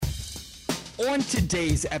On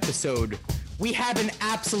today's episode, we have an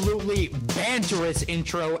absolutely banterous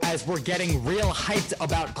intro as we're getting real hyped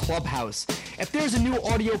about Clubhouse. If there's a new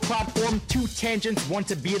audio platform, Two Tangents want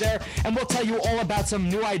to be there, and we'll tell you all about some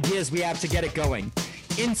new ideas we have to get it going.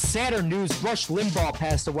 In sadder news, Rush Limbaugh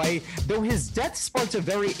passed away, though his death sparked a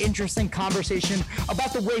very interesting conversation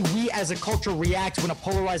about the way we as a culture react when a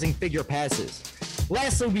polarizing figure passes.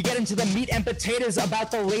 Lastly, we get into the meat and potatoes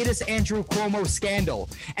about the latest Andrew Cuomo scandal,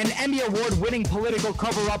 an Emmy Award-winning political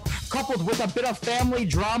cover-up coupled with a bit of family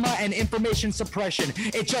drama and information suppression.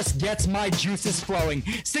 It just gets my juices flowing.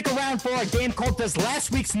 Stick around for a game called Does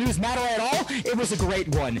Last Week's News Matter at All? It was a great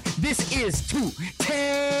one. This is Two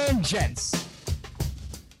Tangents.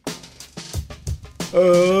 What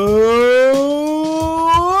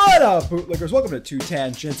up, bootlickers? Welcome to Two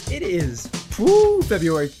Tangents. It is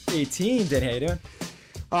February 18th. Dan, how you doing?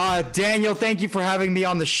 Daniel, thank you for having me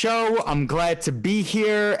on the show. I'm glad to be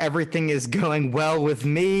here. Everything is going well with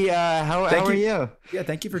me. How are you? Yeah,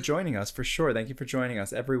 thank you for joining us, for sure. Thank you for joining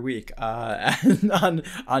us every week on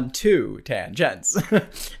Two Tangents.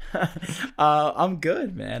 I'm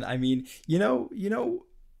good, man. I mean, you know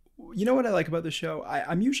what I like about the show?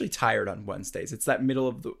 I'm usually tired on Wednesdays. It's that middle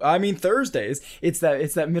of Thursdays. It's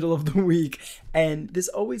that middle of the week, and this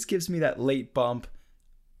always gives me that late bump,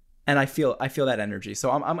 and I feel that energy.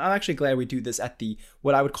 So I'm actually glad we do this at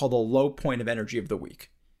what I would call the low point of energy of the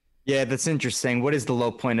week. Yeah, that's interesting. What is the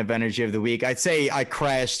low point of energy of the week? I'd say I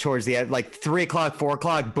crashed towards the end, like 3 o'clock, 4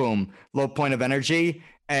 o'clock, boom, low point of energy.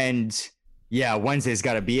 And yeah, Wednesday's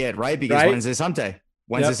got to be it, right? Because Wednesday's hump day.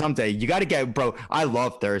 Hump day. You got to get, bro. I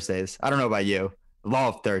love Thursdays. I don't know about you.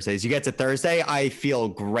 Love Thursdays. You get to Thursday, I feel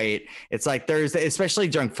great. It's like Thursday, especially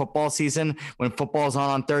during football season. When football's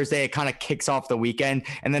on Thursday, it kind of kicks off the weekend.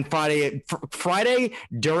 And then Friday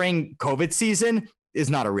during COVID season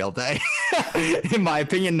is not a real day. In my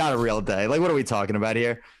opinion, not a real day. Like, what are we talking about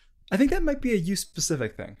here? I think that might be a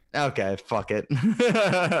you-specific thing. Okay, fuck it.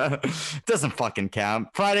 Doesn't fucking count.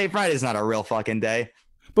 Friday's not a real fucking day.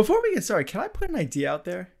 Before we get started, can I put an idea out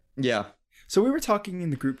there? Yeah. So we were talking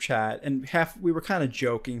in the group chat, and we were kind of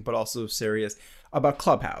joking, but also serious about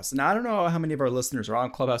Clubhouse. And I don't know how many of our listeners are on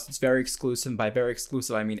Clubhouse. It's very exclusive. By very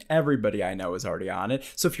exclusive, I mean everybody I know is already on it.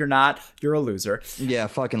 So if you're not, you're a loser. Yeah,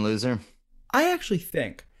 fucking loser. I actually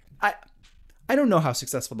think, I don't know how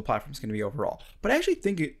successful the platform is going to be overall, but I actually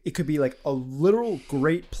think it could be like a literal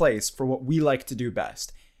great place for what we like to do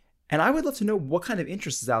best. And I would love to know what kind of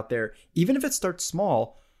interest is out there, even if it starts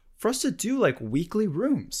small, for us to do like weekly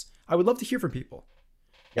rooms. I would love to hear from people.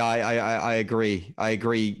 Yeah, I agree. I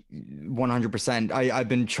agree 100%. I've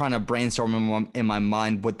been trying to brainstorm in my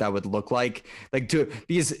mind what that would look like.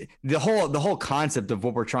 Because the whole concept of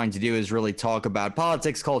what we're trying to do is really talk about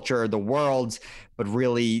politics, culture, the world, but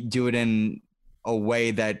really do it in a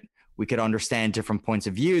way that we could understand different points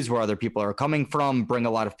of views, where other people are coming from, bring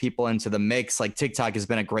a lot of people into the mix. Like TikTok has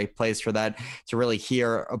been a great place for that, to really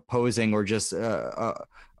hear opposing or just a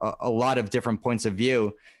lot of different points of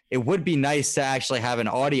view. It would be nice to actually have an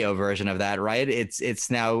audio version of that, right? It's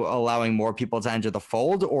now allowing more people to enter the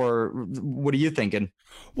fold, or what are you thinking?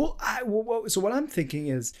 Well, so what I'm thinking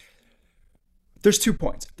is, there's 2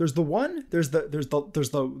 points. There's the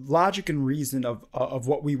logic and reason of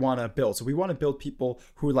what we want to build. So we want to build people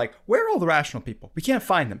who are like, where are all the rational people? We can't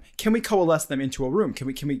find them. Can we coalesce them into a room? Can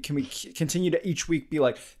we continue to each week be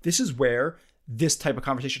like, this is where this type of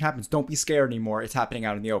conversation happens. Don't be scared anymore. It's happening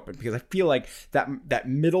out in the open. Because I feel like that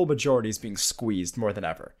middle majority is being squeezed more than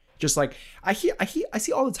ever. Just like I see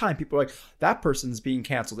all the time, people are like, that person's being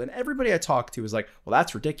canceled, and everybody I talk to is like, well,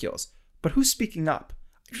 that's ridiculous. But who's speaking up?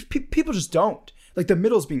 People just don't. Like, the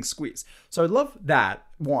middle's being squeezed. So I'd love that,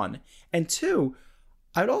 one. And two,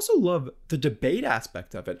 I'd also love the debate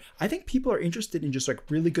aspect of it. I think people are interested in just like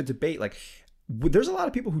really good debate. Like, there's a lot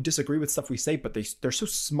of people who disagree with stuff we say, but they're so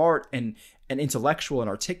smart and intellectual and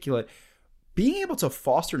articulate. Being able to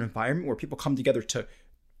foster an environment where people come together to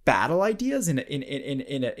battle ideas in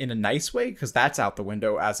a nice way, because that's out the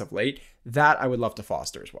window as of late, that I would love to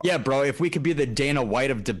foster as well. Yeah, bro, if we could be the Dana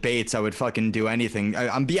White of debates, I would fucking do anything.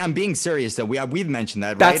 I'm being serious though. We've mentioned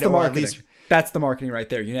that, right? That's the marketing. That's the marketing right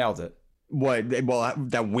there. You nailed it. What? Well,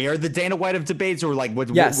 that we're the Dana White of debates, or like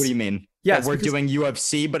what? Yes. What do you mean? Yes, we're doing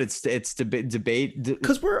UFC, but it's debate.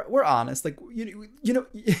 Because we're honest. Like you know,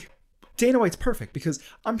 Dana White's perfect, because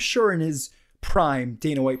I'm sure in his prime,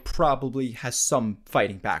 Dana White probably has some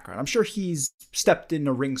fighting background. I'm sure he's stepped in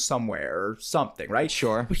a ring somewhere or something, right?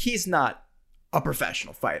 Sure. But he's not a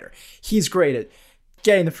professional fighter. He's great at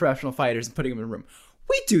getting the professional fighters and putting them in a room.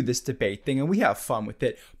 We do this debate thing and we have fun with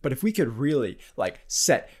it. But if we could really like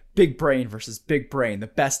set big brain versus big brain, the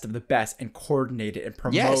best of the best, and coordinate it and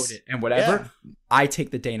promote it and whatever, I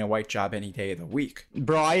take the Dana White job any day of the week.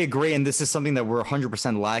 Bro, I agree. And this is something that we're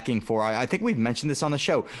 100% lacking for. I think we've mentioned this on the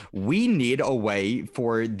show. We need a way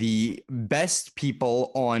for the best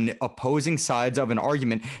people on opposing sides of an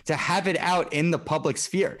argument to have it out in the public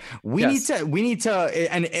sphere. We need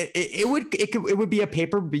to, and it would be a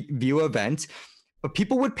pay-per-view event, but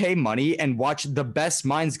people would pay money and watch the best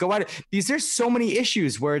minds go at it, because there's so many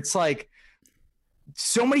issues where it's like,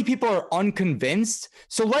 so many people are unconvinced.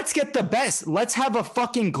 So let's get the best. Let's have a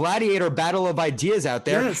fucking gladiator battle of ideas out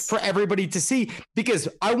there for everybody to see, because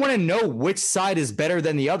I want to know which side is better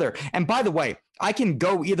than the other. And by the way, I can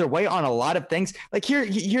go either way on a lot of things. Like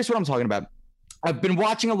here's what I'm talking about. I've been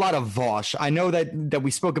watching a lot of Vosh. I know that we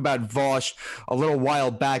spoke about Vosh a little while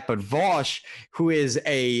back, but Vosh, who is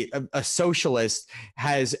a socialist,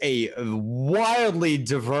 has a wildly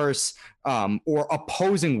diverse or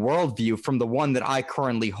opposing worldview from the one that I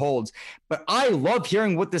currently hold. But I love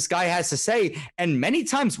hearing what this guy has to say. And many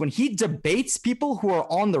times when he debates people who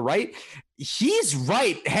are on the right, he's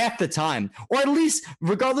right half the time, or at least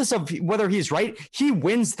regardless of whether he's right, he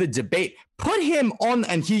wins the debate. Put him on,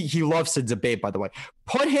 and he loves to debate, by the way.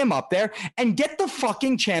 Put him up there and get the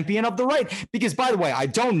fucking champion of the right. Because, by the way, I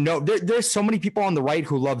don't know. There's so many people on the right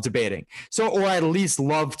who love debating. So, or at least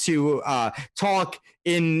love to talk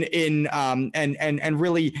and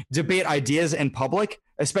really debate ideas in public,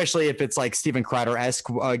 especially if it's like Steven Crowder-esque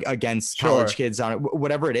against college kids on it,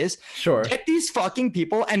 whatever it is. Get these fucking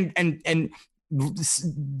people and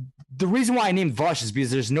the reason why I named Vosh is because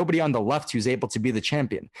there's nobody on the left who's able to be the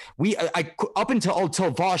champion. Up until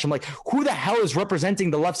Vosh, I'm like, who the hell is representing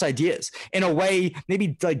the left's ideas? In a way,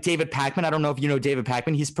 maybe like David Pakman. I don't know if you know David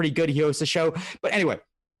Pakman. He's pretty good. He hosts a show. But anyway,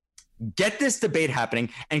 get this debate happening.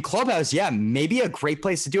 And Clubhouse, maybe a great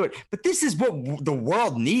place to do it. But this is what the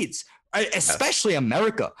world needs, especially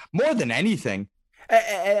America, more than anything.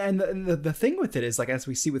 And the thing with it is, like, as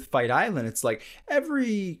we see with Fight Island, it's like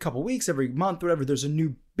every couple weeks, every month, whatever, there's a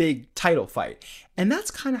new big title fight. And that's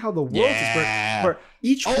kind of how the world is, where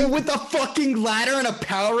each with a fucking ladder and a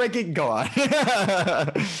power ranking. Go on.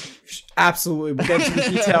 Absolutely. We'll get into the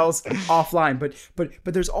details offline.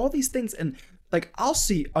 But there's all these things, and like, I'll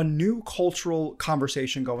see a new cultural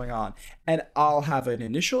conversation going on, and I'll have an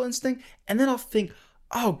initial instinct, and then I'll think,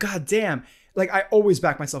 oh, god damn. Like, I always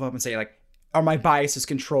back myself up and say, like, are my biases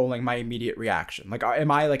controlling my immediate reaction? Like,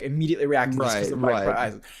 am I like immediately reacting to this because of my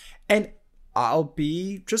biases? And I'll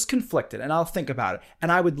be just conflicted, and I'll think about it.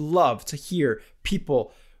 And I would love to hear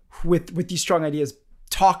people with these strong ideas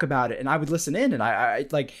talk about it, and I would listen in. And I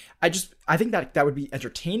think that would be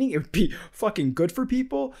entertaining. It would be fucking good for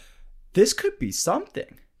people. This could be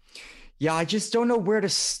something. Yeah, I just don't know where to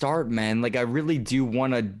start, man. Like, I really do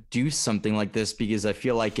want to do something like this because I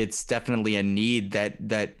feel like it's definitely a need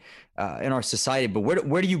that in our society. But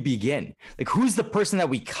where do you begin? Like, who's the person that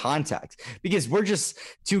we contact? Because we're just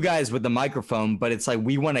two guys with the microphone, but it's like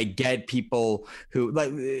we want to get people who,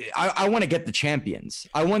 like, I want to get the champions.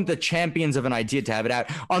 I want the champions of an idea to have it out.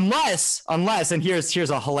 Unless, and here's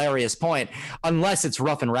a hilarious point, unless it's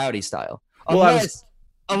rough and rowdy style. Unless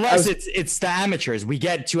it's the amateurs. We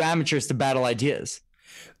get two amateurs to battle ideas.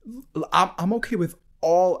 I'm okay with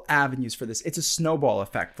all avenues for this. It's a snowball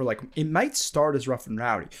effect for, like, it might start as rough and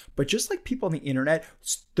rowdy, but just like people on the internet,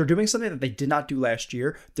 they're doing something that they did not do last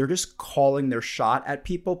year. They're just calling their shot at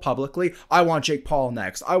people publicly. I want Jake Paul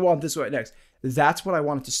next. I want this way next. That's what I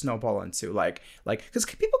wanted to snowball into. Like, because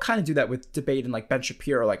people kind of do that with debate and like Ben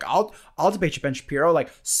Shapiro. Like, I'll debate you, Ben Shapiro.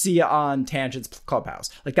 Like, see ya on Tangents Clubhouse.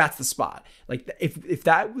 Like, that's the spot. Like, if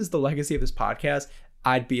that was the legacy of this podcast,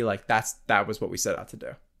 I'd be like, that was what we set out to do.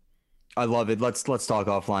 I love it. Let's talk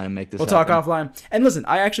offline and make this. We'll talk offline. And listen,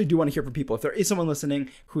 I actually do want to hear from people. If there is someone listening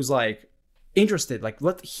who's like interested, like,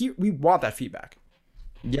 we want that feedback.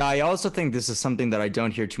 Yeah, I also think this is something that I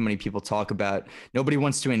don't hear too many people talk about. Nobody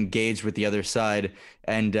wants to engage with the other side,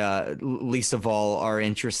 and least of all are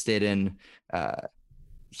interested in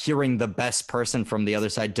hearing the best person from the other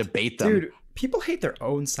side debate them. Dude, people hate their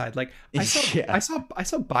own side. Like, I saw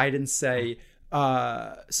Biden say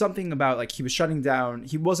something about, like, he was shutting down,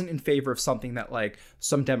 he wasn't in favor of something that, like,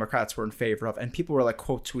 some Democrats were in favor of, and people were, like,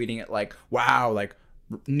 quote tweeting it, like, wow, like,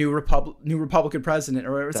 new Republican president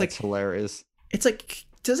or whatever. It's That's hilarious. It's like,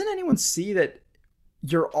 doesn't anyone see that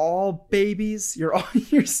you're all babies? You're all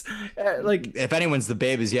like, if anyone's the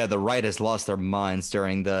babies, the right has lost their minds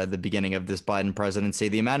during the beginning of this Biden presidency.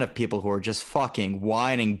 The amount of people who are just fucking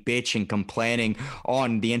whining, bitching, complaining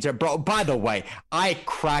on the internet. Bro, by the way, I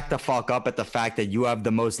crack the fuck up at the fact that you have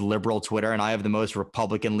the most liberal Twitter and I have the most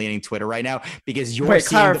Republican leaning Twitter right now, because you're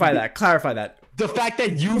clarify that. the fact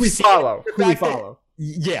that you've Who we seen, follow. the Who we fact that- follow.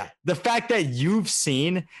 yeah, the fact that you've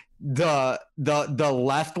seen the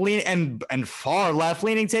left leaning and far left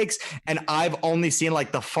leaning takes, and I've only seen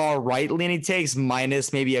like the far right leaning takes,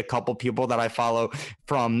 minus maybe a couple people that I follow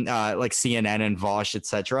from like CNN and Vosh,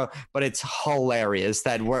 etc. But it's hilarious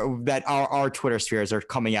that our Twitter spheres are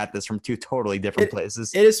coming at this from two totally different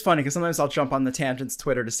places. It is funny because sometimes I'll jump on the tangents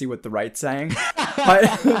Twitter to see what the right's saying.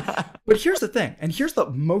 But here's the thing, and here's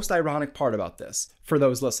the most ironic part about this for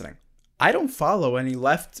those listening. I don't follow any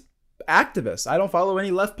left activists. I don't follow any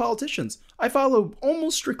left politicians. I follow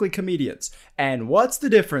almost strictly comedians. And what's the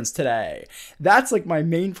difference today? That's like my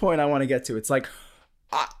main point I want to get to. It's like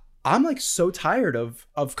I'm like so tired of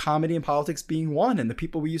comedy and politics being one, and the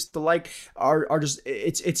people we used to like are just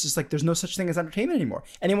it's just like there's no such thing as entertainment anymore.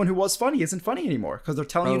 Anyone who was funny isn't funny anymore because they're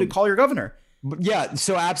telling you to call your governor. Yeah,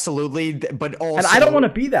 so absolutely, but also, and I don't want to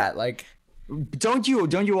be that. Like, don't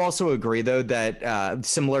you also agree though that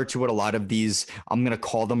similar to what a lot of these, I'm gonna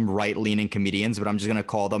call them right-leaning comedians, but I'm just gonna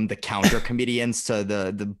call them the counter comedians to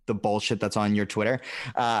the bullshit that's on your Twitter,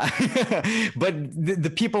 but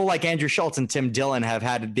the people like Andrew Schultz and Tim Dillon have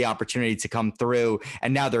had the opportunity to come through,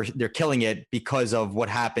 and now they're killing it because of what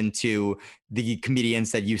happened to the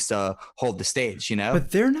comedians that used to hold the stage, you know.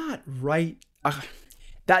 But they're not right.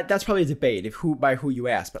 That's probably a debate by who you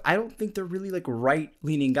ask, but I don't think they're really like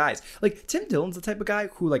right-leaning guys. Like Tim Dillon's the type of guy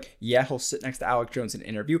who like, yeah, he'll sit next to Alex Jones in an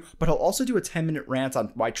interview, but he'll also do a 10-minute rant on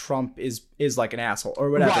why Trump is like an asshole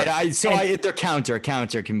or whatever. Right. They're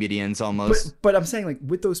counter comedians almost. But I'm saying like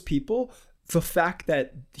with those people, the fact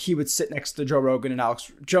that he would sit next to Joe Rogan and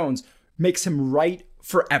Alex Jones makes him right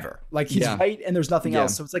forever. Like he's right and there's nothing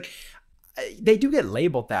else. So it's like they do get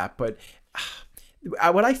labeled that, but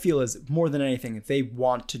what I feel is more than anything, they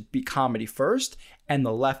want to be comedy first, and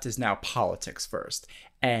the left is now politics first.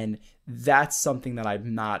 And that's something that I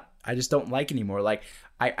just don't like anymore. Like,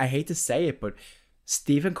 I hate to say it, but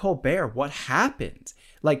Stephen Colbert, what happened?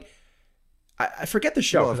 Like, I forget the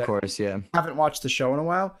show. Well, of course, yeah. I haven't watched the show in a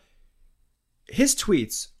while. His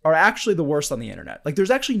tweets are actually the worst on the internet. Like,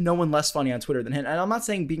 there's actually no one less funny on Twitter than him. And I'm not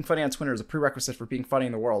saying being funny on Twitter is a prerequisite for being funny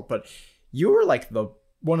in the world, but you were like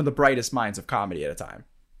one of the brightest minds of comedy at a time.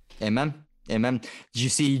 Amen. Did you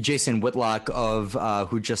see Jason Whitlock of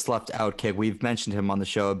who just left Outkick? We've mentioned him on the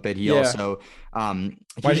show a bit. He also Why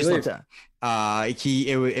did he leave?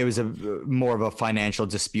 It was a more of a financial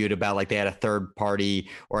dispute about like they had a third party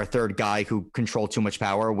or a third guy who controlled too much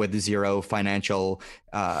power with zero financial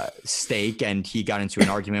stake, and he got into an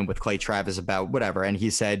argument with Clay Travis about whatever, and he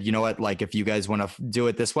said, you know what, like if you guys want to do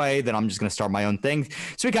it this way, then I'm just going to start my own thing.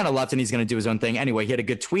 So he kind of left and he's going to do his own thing anyway. He had a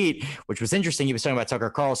good tweet which was interesting. He was talking about Tucker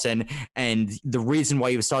Carlson, and the reason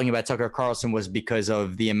why he was talking about Tucker Carlson was because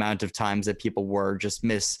of the amount of times that people were just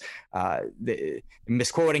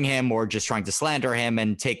misquoting him or just trying to slander him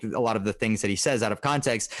and take a lot of the things that he says out of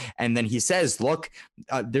context. And then he says, look,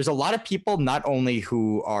 there's a lot of people not only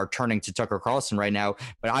who are turning to Tucker Carlson right now,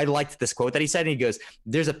 but I liked this quote that he said, and he goes,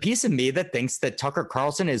 there's a piece of me that thinks that Tucker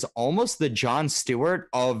Carlson is almost the Jon Stewart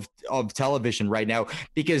of television right now,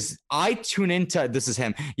 because I tune into, this is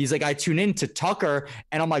him, he's like, I tune into Tucker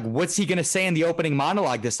and I'm like, what's he gonna say in the opening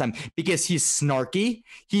monologue this time? Because he's snarky,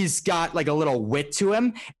 he's got like a little wit to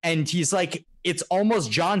him, and he's like, it's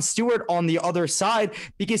almost Jon Stewart on the other side,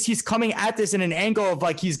 because he's coming at this in an angle of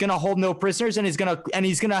like he's gonna hold no prisoners, and he's gonna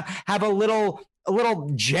have a little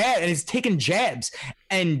jab, and he's taking jabs.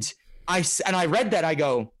 And I read that, I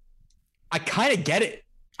go, I kind of get it.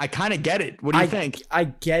 What do you think? I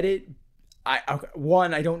get it.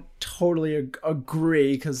 I don't totally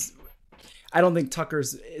agree, because I don't think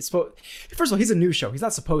Tucker's supposed. First of all, he's a news show. He's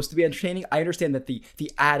not supposed to be entertaining. I understand that the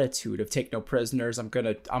attitude of take no prisoners, I'm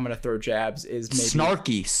gonna throw jabs, is maybe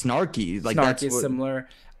snarky. Like snarky that's is similar.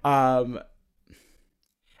 Man,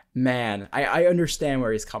 I understand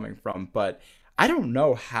where he's coming from, but I don't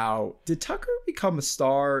know how did Tucker become a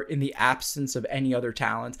star in the absence of any other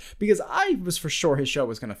talent? Because I was for sure his show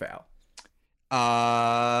was gonna fail.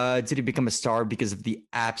 Did he become a star because of the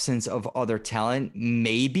absence of other talent?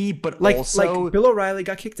 Maybe, but like also Bill O'Reilly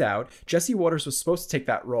got kicked out. Jesse Waters was supposed to take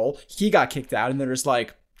that role. He got kicked out, and they're just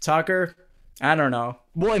like, Tucker, I don't know.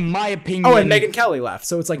 Well, in my opinion, and Megyn Kelly left.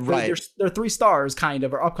 So it's like right. They're three stars, kind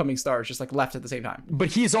of, or upcoming stars, just like left at the same time. But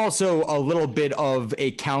he's also a little bit of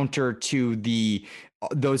a counter to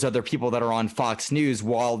those other people that are on Fox News,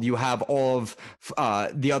 while you have all of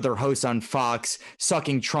the other hosts on Fox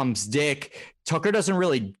sucking Trump's dick. Tucker doesn't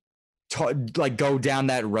really go down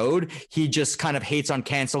that road. He just kind of hates on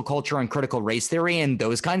cancel culture and critical race theory and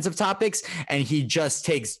those kinds of topics. And he just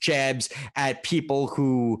takes jabs at people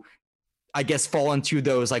who I guess, fall into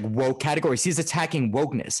those like woke categories. He's attacking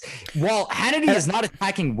wokeness. Well, Hannity is not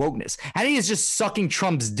attacking wokeness. Hannity is just sucking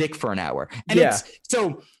Trump's dick for an hour. And it's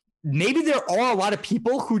so maybe there are a lot of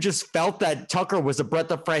people who just felt that Tucker was a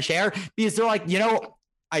breath of fresh air because they're like,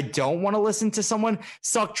 I don't want to listen to someone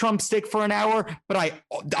suck Trump's dick for an hour, but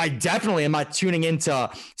I definitely am not tuning into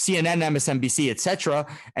CNN, MSNBC, etc.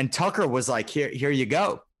 And Tucker was like, here you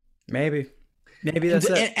go. Maybe that's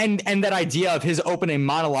it. And that idea of his opening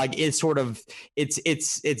monologue is sort of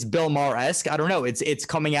it's Bill Maher-esque. I don't know. It's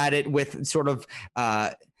coming at it with sort of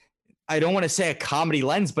I don't want to say a comedy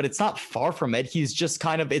lens, but it's not far from it. He's just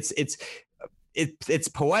kind of it's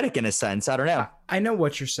poetic in a sense. I don't know. I know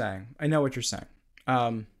what you're saying.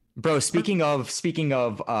 Bro, speaking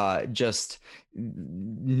of just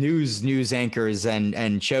news anchors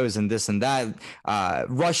and shows and this and that,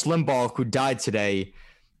 Rush Limbaugh, who died today.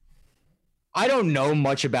 I don't know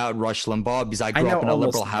much about Rush Limbaugh because I grew up in a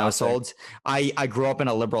liberal household. I grew up in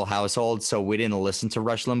a liberal household, so we didn't listen to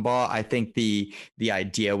Rush Limbaugh. I think the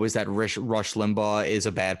idea was that Rush Limbaugh is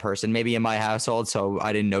a bad person, maybe in my household, so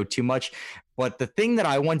I didn't know too much. But the thing that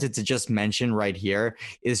I wanted to just mention right here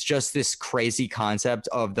is just this crazy concept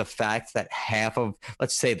of the fact that half of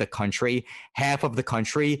the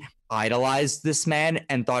country idolized this man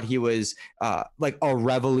and thought he was like a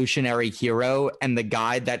revolutionary hero, and the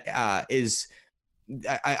guy that is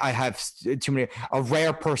I have too many. A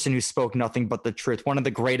rare person who spoke nothing but the truth. One of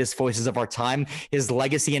the greatest voices of our time. His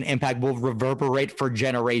legacy and impact will reverberate for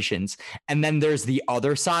generations. And then there's the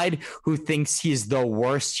other side who thinks he's the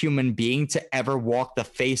worst human being to ever walk the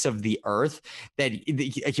face of the earth.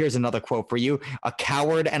 Here's another quote for you. A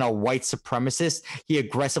coward and a white supremacist. He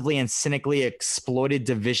aggressively and cynically exploited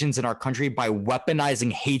divisions in our country by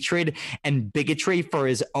weaponizing hatred and bigotry for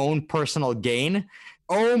his own personal gain.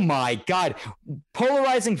 Oh my God.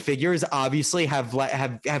 Polarizing figures obviously have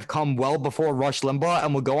come well before Rush Limbaugh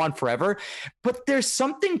and will go on forever. But there's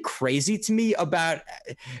something crazy to me about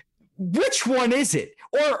which one is it?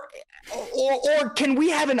 Or can we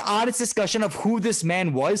have an honest discussion of who this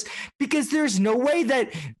man was? Because there's no way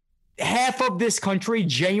that half of this country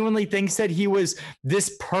genuinely thinks that he was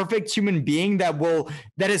this perfect human being that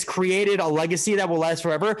has created a legacy that will last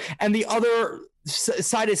forever, and the other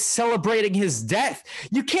side is celebrating his death.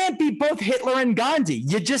 You can't be both Hitler and Gandhi.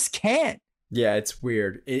 You just can't. Yeah, it's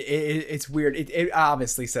weird. It's weird. It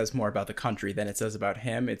obviously says more about the country than it says about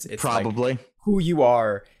him. It's probably like who you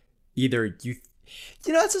are. Either you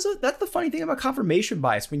know, that's the funny thing about confirmation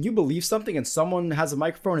bias. When you believe something and someone has a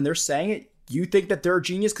microphone and they're saying it, you think that they're a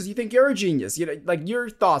genius because you think you're a genius. You know, like your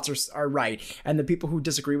thoughts are right, and the people who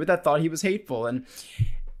disagree with that thought he was hateful. And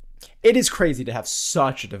it is crazy to have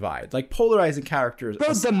such a divide, like polarizing characters.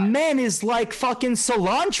 Bro, the man is like fucking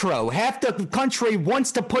cilantro. Half the country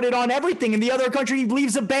wants to put it on everything, and the other country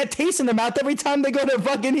leaves a bad taste in their mouth every time they go to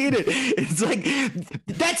fucking eat it. It's like,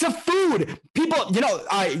 that's a food. People, you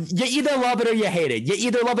either love it or you hate it. You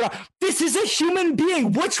either love it or this is a human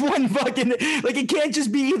being. Which one fucking, like, it can't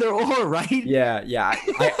just be either or, right? Yeah.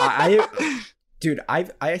 Dude,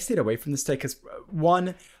 I stayed away from this today because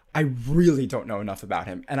one, I really don't know enough about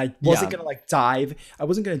him, and I wasn't gonna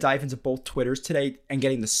dive into both Twitters today and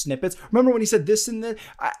getting the snippets. Remember when he said this and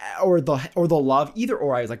or the love, either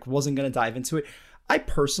or. I wasn't gonna dive into it. I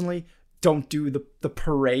personally don't do the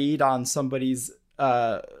parade on somebody's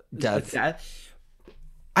death.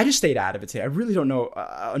 I just stayed out of it today. I really don't know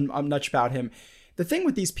much about him. The thing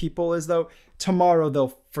with these people is, though, tomorrow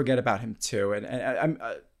they'll forget about him too, and I'm.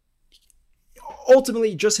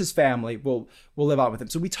 Ultimately, just his family will live on with him.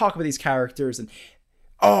 So we talk about these characters and,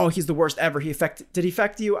 oh, he's the worst ever. Did he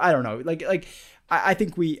affect you? I don't know. I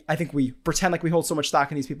think we pretend like we hold so much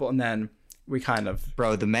stock in these people, and then we kind of.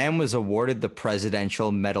 Bro, the man was awarded the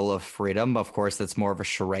Presidential Medal of Freedom. Of course, that's more of a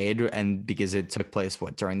charade, and because it took place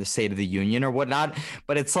during the State of the Union or whatnot.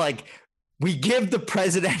 But it's like, we give the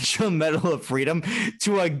Presidential Medal of Freedom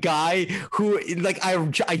to a guy who,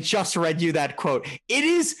 I just read you that quote. It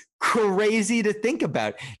is crazy to think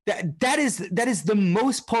about. That is the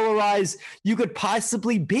most polarized you could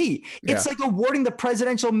possibly be. It's like awarding the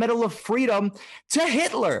Presidential Medal of Freedom to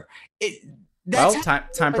Hitler.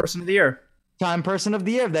 Time Person of the Year. Time Person of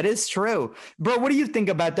the Year. That is true. Bro, what do you think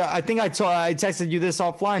about that? I think I texted you this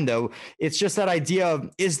offline, though. It's just that idea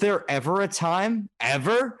of, is there ever a time,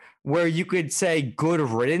 ever, where you could say good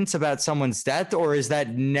riddance about someone's death, or is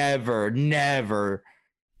that never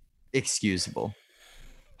excusable?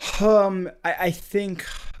 I think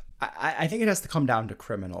it has to come down to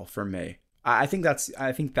criminal for me. I think that's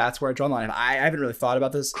where I draw the line. I haven't really thought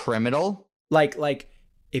about this. Criminal? Like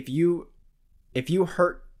if you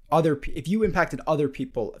hurt if you impacted other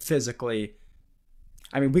people physically,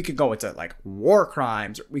 I mean, we could go into like war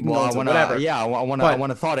crimes. Or we can go into whatever. Yeah, I want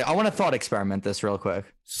to thought experiment this real quick.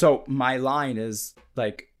 So my line is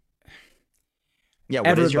like, yeah,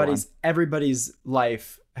 what is your line? Everybody's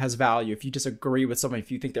life has value. If you disagree with someone, if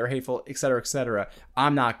you think they're hateful, et cetera,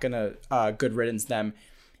 I'm not gonna good riddance them.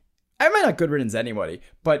 I might not good riddance anybody,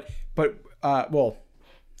 but well,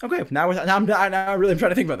 okay. Now I'm really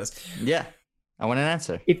trying to think about this. Yeah, I want an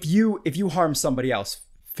answer. If you harm somebody else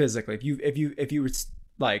physically, if you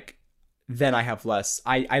like, then I have less.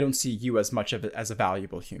 I don't see you as much of it as a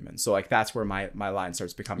valuable human. So like that's where my line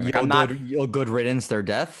starts becoming. Like, you'll good riddance their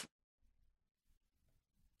death.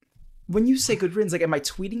 When you say good riddance, like, am I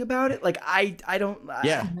tweeting about it? Like, I don't.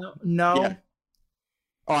 Yeah. No. Yeah.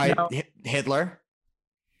 All right. No. Hitler.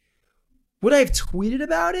 Would I have tweeted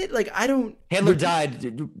about it? Like, I don't. Hitler died.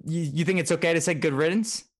 You think it's okay to say good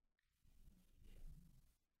riddance?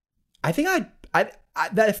 I think I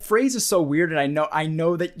that phrase is so weird, and I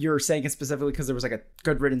know that you're saying it specifically because there was like a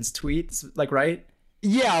good riddance tweet, like, right?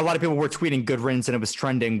 Yeah, a lot of people were tweeting good riddance, and it was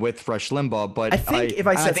trending with Rush Limbaugh. But I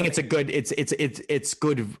think it's a good it's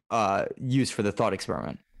good use for the thought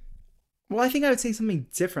experiment. Well, I think I would say something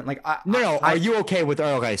different. Like, are you okay with?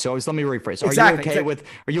 Okay, so let me rephrase.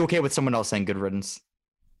 Are you okay with someone else saying good riddance?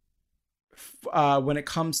 When it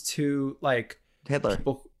comes to like Hitler,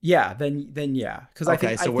 people, yeah, then yeah, because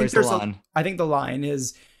okay, so where's the line? I think the line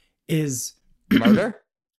is murder.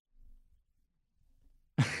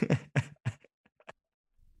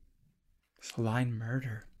 Line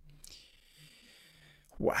murder.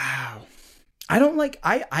 Wow. I don't like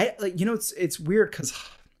I like, you know, it's weird because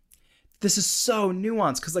this is so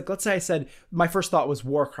nuanced. Because like, let's say I said my first thought was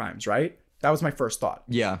war crimes, right? That was my first thought.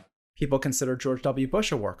 Yeah. People consider George W.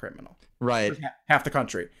 Bush a war criminal. Right. Half the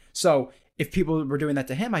country. So if people were doing that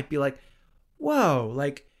to him, I'd be like, whoa,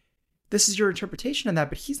 like, this is your interpretation of that,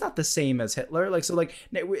 but he's not the same as Hitler. Like, so like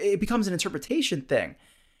it becomes an interpretation thing.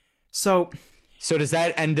 So does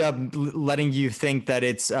that end up letting you think that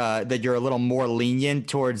it's that you're a little more lenient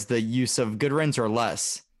towards the use of good riddance or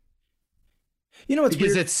less? You know, it's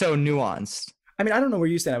because weird. It's so nuanced. I mean, I don't know where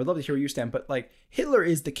you stand. I would love to hear where you stand, but like Hitler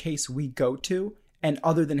is the case we go to. And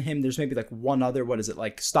other than him, there's maybe like one other, what is it,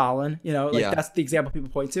 like Stalin, you know, like that's the example people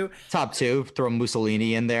point to. Top two, throw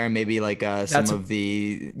Mussolini in there, maybe like some of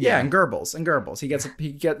the and Goebbels. He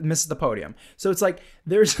misses the podium. So it's like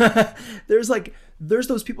there's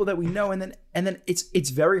those people that we know, and then it's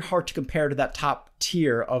very hard to compare to that top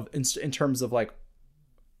tier of in terms of like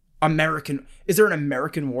American. Is there an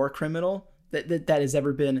American war criminal that has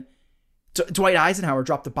ever been? Dwight Eisenhower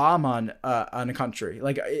dropped a bomb on a country.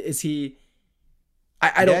 Like, is he?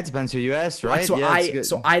 I don't. Yeah, it depends who you ask, right?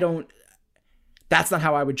 I don't. That's not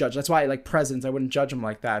how I would judge. That's why, like, presidents, I wouldn't judge him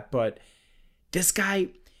like that. But this guy,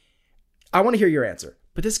 I want to hear your answer.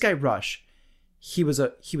 But this guy Rush, he was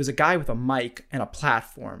a guy with a mic and a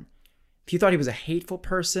platform. If you thought he was a hateful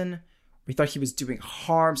person, or you thought he was doing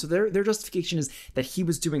harm, so their justification is that he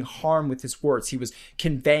was doing harm with his words. He was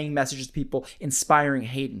conveying messages to people, inspiring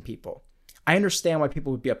hate in people. I understand why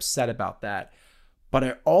people would be upset about that. But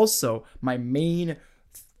I also, my main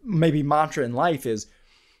maybe mantra in life is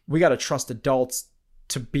we got to trust adults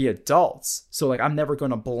to be adults. So like, I'm never going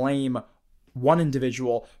to blame one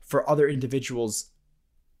individual for other individuals'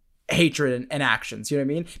 hatred and actions. You know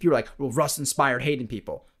what I mean? People are like, well, Russ inspired hate in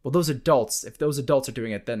people. Well, those adults, if those adults are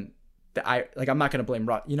doing it, then I'm not going to blame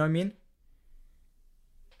Russ. You know what I mean?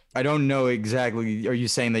 I don't know exactly. Are you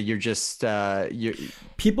saying that you're just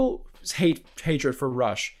people's hatred for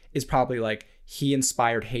Rush is probably like he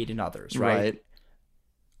inspired hate in others, right?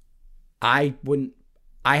 I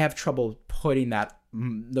have trouble putting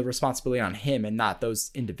the responsibility on him and not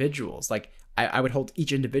those individuals. Like I would hold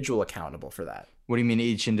each individual accountable for that. What do you mean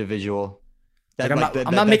each individual? That, like,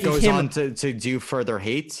 I'm not making goes him on to do further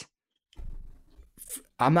hate.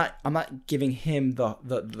 I'm not giving him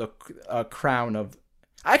the crown of.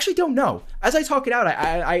 I actually don't know. As I talk it out,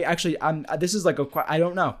 this is like I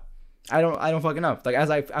don't know. I don't fucking know. Like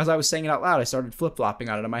as I was saying it out loud, I started flip-flopping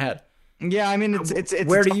on it in my head. Yeah, I mean it's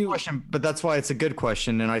where a do you question, but that's why it's a good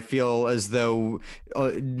question, and I feel as though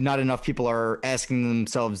not enough people are asking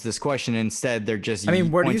themselves this question. Instead, they're just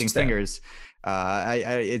pointing fingers.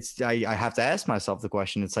 I have to ask myself the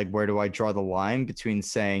question. It's like, where do I draw the line between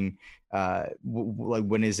saying like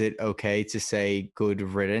when is it okay to say good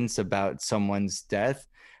riddance about someone's death?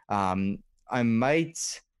 I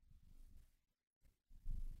might.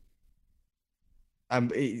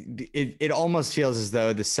 It almost feels as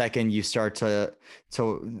though the second you start to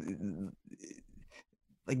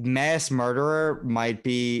like mass murderer might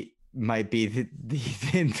be the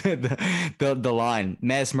line.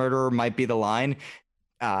 Mass murderer might be the line.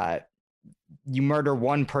 you murder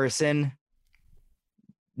one person,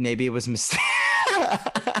 maybe it was mistake.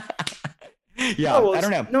 Yeah, No, well, I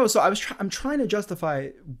don't know. no. So I'm trying to justify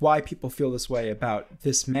why people feel this way about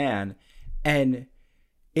this man, and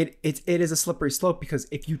it is a slippery slope, because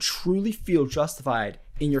if you truly feel justified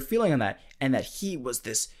in your feeling on that, and that he was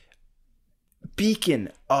this beacon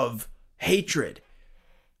of hatred,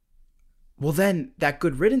 well, then that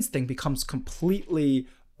good riddance thing becomes completely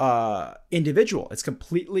individual. It's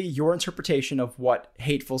completely your interpretation of what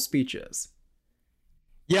hateful speech is.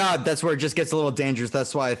 Yeah, that's where it just gets a little dangerous.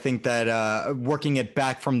 That's why I think that working it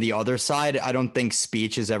back from the other side, I don't think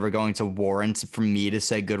speech is ever going to warrant for me to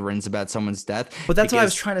say good riddance about someone's death. But that's what I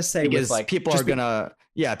was trying to say. Because With like, people are gonna,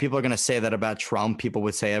 yeah, people are gonna say that about Trump. People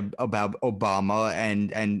would say about Obama,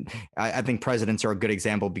 and I think presidents are a good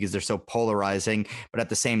example because they're so polarizing. But at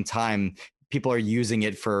the same time, people are using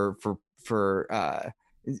it for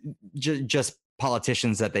just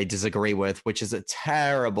politicians that they disagree with, which is a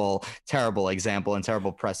terrible, terrible example and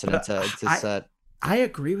terrible precedent to set. I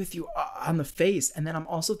agree with you on the face. And then I'm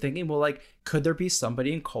also thinking, well, like, could there be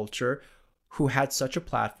somebody in culture who had such a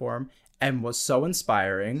platform and was so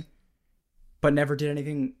inspiring, but never did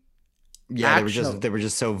anything? Yeah, they were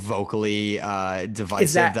just so vocally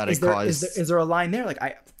divisive that it caused. Is there a line there? Like,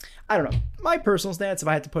 I don't know. My personal stance, if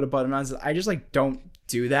I had to put a button on, is I just like don't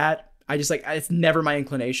do that. I just like, it's never my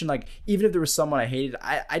inclination. Like, even if there was someone I hated,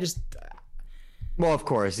 I just. Well, of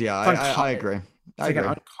course, yeah, I agree. It's like an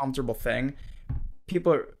uncomfortable thing.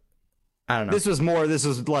 People are, I don't know. This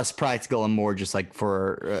was less practical and more just like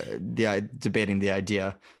for debating the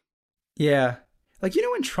idea. Yeah, like, you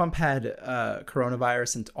know, when Trump had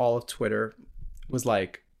coronavirus and all of Twitter was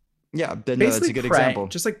like, yeah, no, that's a good example.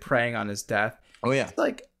 Just like praying on his death. Oh yeah, it's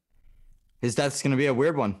like his death's gonna be a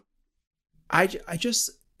weird one. I just,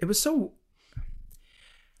 it was so.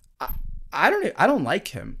 I don't like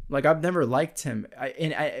him. Like, I've never liked him.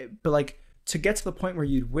 But like, to get to the point where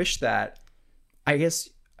you'd wish that, I guess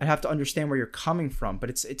I'd have to understand where you're coming from.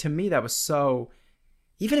 But to me, that was so.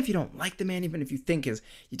 Even if you don't like the man, even if you think you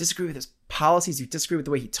disagree with his policies, you disagree with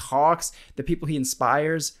the way he talks, the people he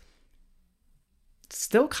inspires, it's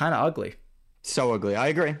still kind of ugly. So ugly. I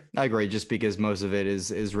agree. Just because most of it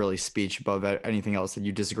is really speech above anything else that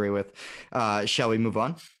you disagree with. Shall we move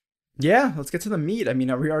on? Yeah, let's get to the meat. I mean,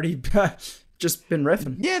 we already just been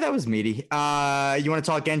riffing. Yeah, that was meaty. You want to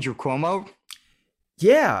talk Andrew Cuomo?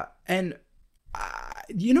 Yeah, and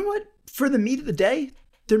you know what? For the meat of the day,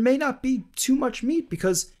 there may not be too much meat,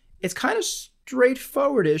 because it's kind of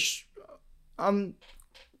straightforward-ish.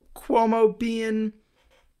 Cuomo being,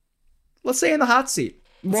 let's say, in the hot seat.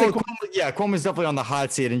 Cuomo's definitely on the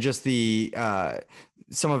hot seat, and just the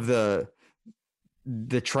some of the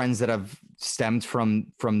trends that have stemmed from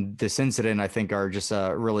this incident, I think, are just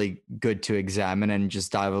really good to examine and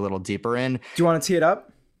just dive a little deeper in. Do you want to tee it up?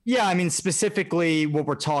 Yeah, I mean, specifically what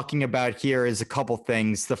we're talking about here is a couple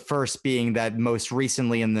things. The first being that most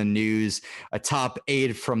recently in the news, a top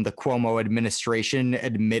aide from the Cuomo administration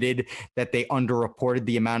admitted that they underreported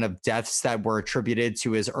the amount of deaths that were attributed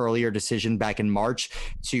to his earlier decision back in March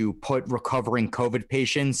to put recovering COVID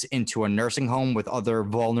patients into a nursing home with other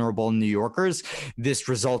vulnerable New Yorkers. This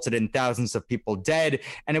resulted in thousands of people dead,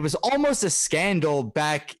 and it was almost a scandal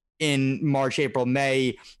back in March, April,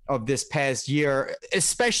 May of this past year,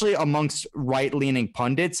 especially amongst right-leaning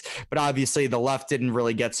pundits. But obviously the left didn't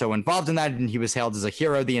really get so involved in that, and he was hailed as a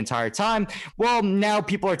hero the entire time. Well, now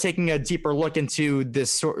people are taking a deeper look into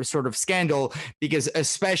this sort of scandal, because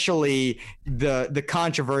especially the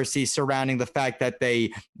controversy surrounding the fact that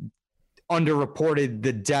they underreported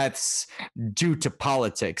the deaths due to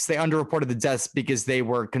politics. They underreported the deaths because they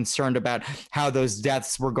were concerned about how those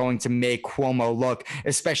deaths were going to make Cuomo look,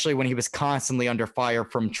 especially when he was constantly under fire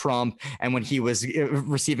from Trump and when he was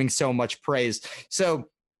receiving so much praise. So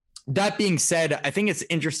that being said, I think it's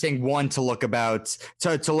interesting, one, to look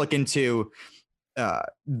into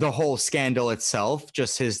the whole scandal itself,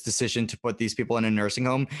 just his decision to put these people in a nursing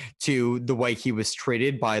home, to the way he was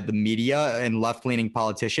treated by the media and left-leaning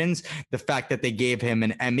politicians, the fact that they gave him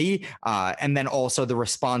an Emmy, and then also the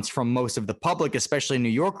response from most of the public, especially New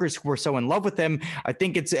Yorkers who were so in love with him. I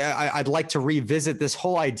think I'd like to revisit this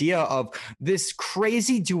whole idea of this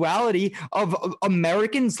crazy duality of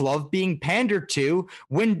Americans love being pandered to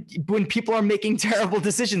when people are making terrible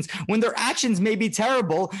decisions, when their actions may be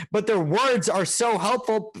terrible, but their words are so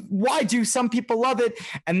helpful. Why do some people love it?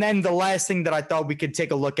 And then the last thing that I thought we could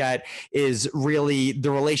take a look at is really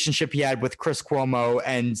the relationship he had with Chris Cuomo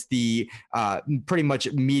and the pretty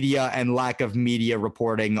much media and lack of media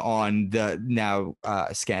reporting on the now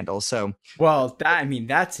scandal. So, well,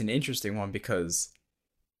 that's an interesting one, because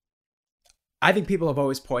I think people have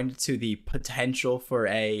always pointed to the potential for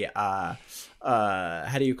a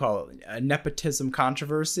how do you call it, a nepotism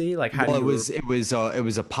controversy? Like, how Well, do you? it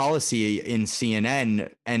was a policy in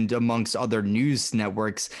CNN and amongst other news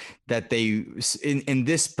networks that they, in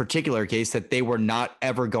this particular case, that they were not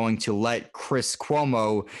ever going to let Chris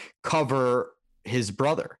Cuomo cover his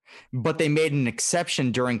brother, but they made an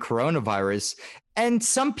exception during coronavirus. And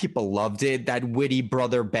some people loved it, that witty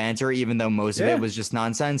brother banter, even though most of Yeah, it was just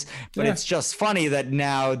nonsense. But yeah, it's just funny that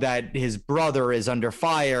now that his brother is under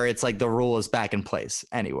fire, it's like the rule is back in place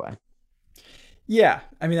anyway. yeah.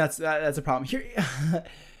 I mean, that's a problem here.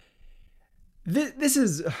 This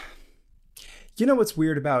is, you know, what's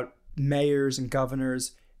weird about mayors and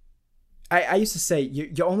governors. I used to say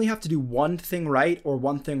you only have to do one thing right or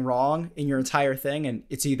one thing wrong in your entire thing, and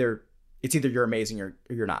it's either you're amazing or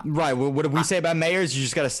you're not. Right. Well, what did we say about mayors? You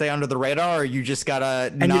just got to stay under the radar, or you just got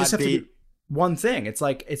to And you just not have to be. do one thing. It's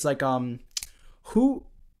like who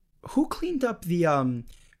cleaned up the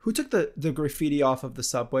who took the graffiti off of the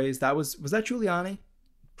subways? Was that Giuliani?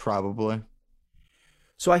 Probably.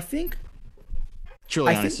 So I think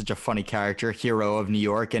Giuliani's such a funny character, hero of New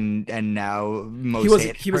York, and now most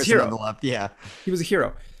he was person hero. on the left. Yeah. He was a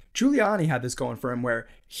hero. Giuliani had this going for him where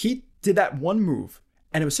he did that one move,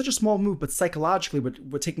 and it was such a small move, but psychologically,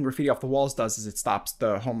 what taking graffiti off the walls does is it stops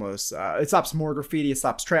the homeless. It stops more graffiti. It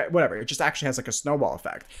stops whatever. It just actually has like a snowball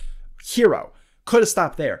effect. Hero could have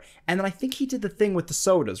stopped there, and then I think he did the thing with the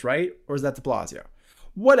sodas, right? Or is that De Blasio?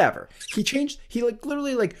 Whatever. He like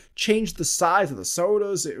literally like changed the size of the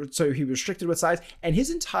sodas, so he restricted what size, and his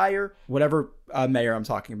entire whatever mayor I'm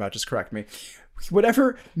talking about, just correct me.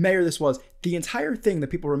 Whatever mayor this was, the entire thing that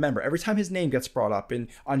people remember every time his name gets brought up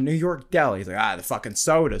on New York Deli, he's like, the fucking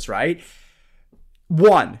sodas, right?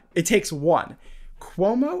 It takes one.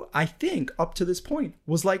 Cuomo, I think, up to this point,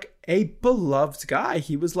 was like a beloved guy.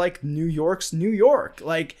 He was like New York's New York.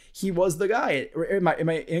 Like, he was the guy. Am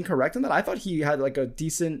I incorrect in that? I thought he had like a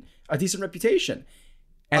decent reputation.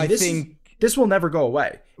 And this will never go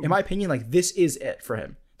away. In my opinion, like, this is it for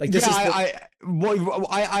him. Like, this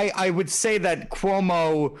I would say that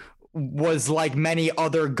Cuomo was like many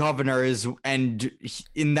other governors, and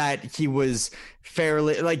in that he was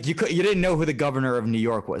fairly like you didn't know who the governor of New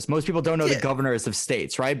York was. Most people don't know the governors of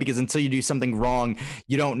states, right? Because until you do something wrong,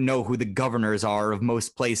 you don't know who the governors are of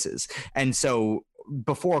most places. And so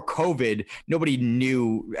before COVID, nobody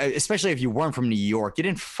knew, especially if you weren't from New York, you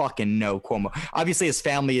didn't fucking know Cuomo. Obviously, his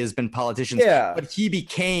family has been politicians, but he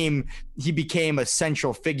became a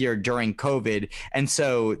central figure during COVID. And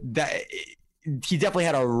so that he definitely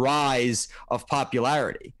had a rise of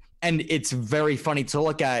popularity. And it's very funny to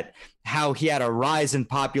look at how he had a rise in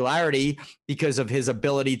popularity because of his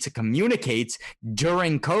ability to communicate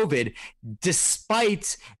during COVID,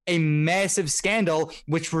 despite a massive scandal,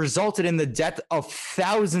 which resulted in the death of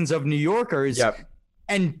thousands of New Yorkers. Yep.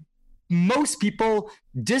 And most people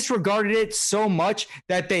disregarded it so much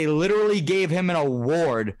that they literally gave him an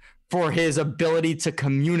award for his ability to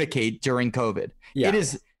communicate during COVID. Yeah. It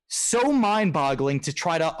is so mind-boggling to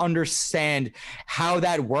try to understand how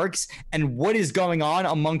that works and what is going on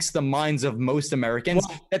amongst the minds of most Americans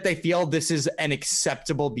that they feel this is an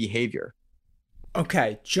acceptable behavior.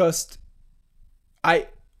 Okay, I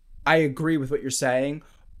agree with what you're saying,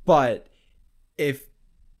 but if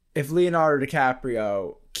Leonardo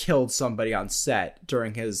DiCaprio killed somebody on set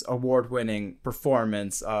during his award-winning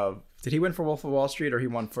performance of, did he win for Wolf of Wall Street or he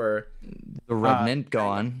won for The Revenant? Go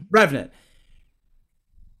on. Revenant.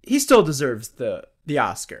 He still deserves the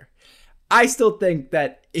Oscar. I still think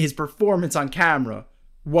that his performance on camera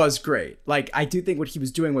was great. Like, I do think what he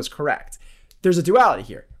was doing was correct. There's a duality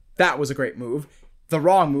here. That was a great move. The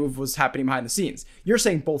wrong move was happening behind the scenes. You're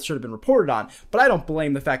saying both should have been reported on, but I don't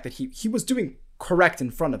blame the fact that he was doing correct in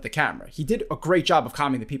front of the camera. He did a great job of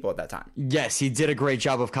calming the people at that time. Yes, he did a great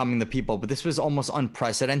job of calming the people, but this was almost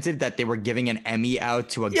unprecedented that they were giving an Emmy out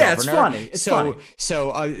to a governor. It's funny. It's funny.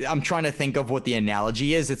 So I'm trying to think of what the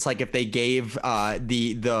analogy is. It's like if they gave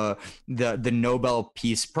the Nobel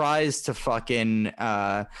Peace Prize to fucking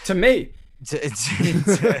to me.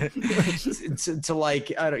 To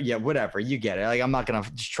like, I don't, yeah, whatever, you get it. Like, I'm not gonna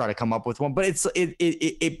just try to come up with one, but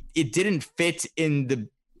it didn't fit in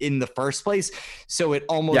the first place. So it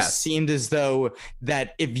almost seemed as though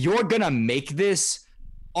that if you're gonna make this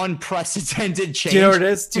unprecedented change,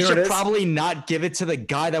 you should probably not give it to the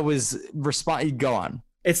guy that was responding. Go on.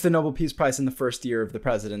 It's the Nobel Peace Prize in the first year of the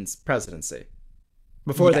president's presidency,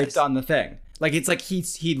 before they've done the thing. Like, it's like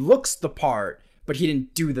he looks the part, but he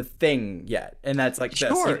didn't do the thing yet. And that's like,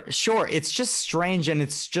 sure. It's just strange and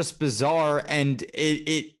it's just bizarre. And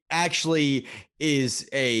it actually is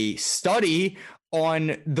a study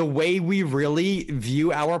on the way we really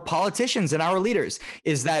view our politicians and our leaders,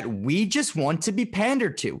 is that we just want to be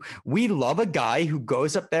pandered to. We love a guy who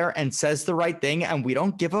goes up there and says the right thing, and we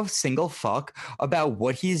don't give a single fuck about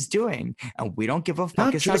what he's doing, and we don't give a fuck.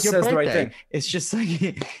 Not It's just not your says birthday. the right thing. It's just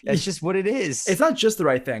like, it's just what it is. It's not just the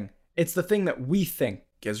right thing. It's the thing that we think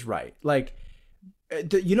is right. Like,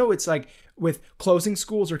 it's like with closing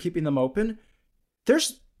schools or keeping them open,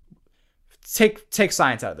 there's take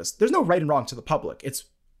science out of this. There's no right and wrong to the public. It's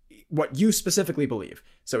what you specifically believe.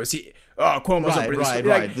 So is he? Oh, Cuomo's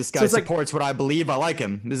right. This guy supports what I believe. I like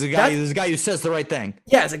him. This is a guy who says the right thing.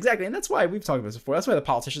 Yes, exactly, and that's why we've talked about this before. That's why the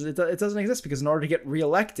politicians it doesn't exist, because in order to get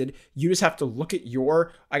reelected, you just have to look at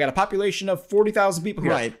I got a population of 40,000 people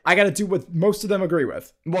here. Right. I got to do what most of them agree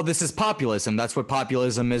with. Well, this is populism. That's what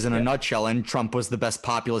populism is in a nutshell. And Trump was the best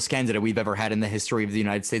populist candidate we've ever had in the history of the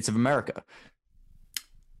United States of America.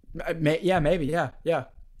 Maybe.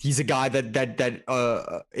 He's a guy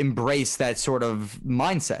that embraced that sort of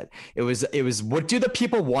mindset. It was what do the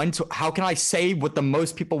people want? How can I say what the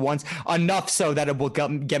most people want enough so that it will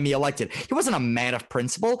get me elected? He wasn't a man of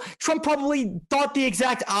principle. Trump probably thought the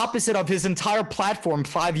exact opposite of his entire platform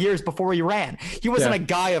 5 years before he ran. He wasn't a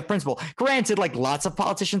guy of principle. Granted, like lots of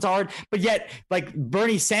politicians are, but yet like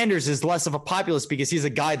Bernie Sanders is less of a populist because he's a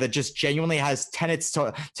guy that just genuinely has tenets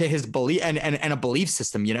to his belief and a belief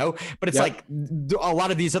system, you know? But it's like a lot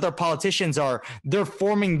of these other politicians they're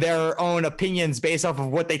forming their own opinions based off of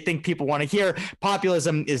what they think people want to hear.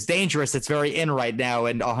 Populism is dangerous. It's very in right now,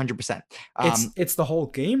 and 100%. It's the whole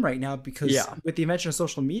game right now, because with the invention of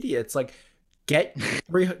social media, it's like get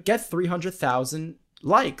 300,000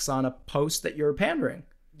 likes on a post that you're pandering.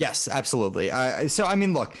 Yes, absolutely. So, I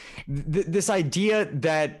mean, look, this idea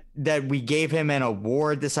that we gave him an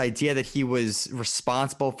award, this idea that he was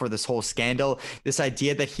responsible for this whole scandal, this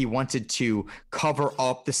idea that he wanted to cover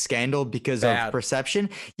up the scandal because of perception.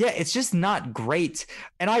 Yeah, it's just not great.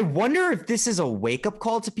 And I wonder if this is a wake-up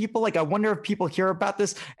call to people. Like, I wonder if people hear about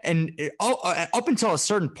this. And up until a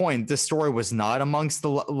certain point, this story was not amongst the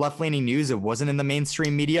left-leaning news. It wasn't in the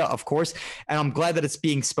mainstream media, of course. And I'm glad that it's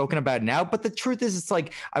being spoken about now. But the truth is, it's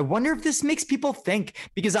like, I wonder if this makes people think,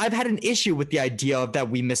 because I've had an issue with the idea of that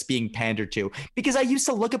we miss being pandered to, because I used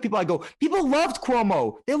to look at people, I go, people loved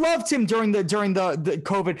Cuomo. They loved him during the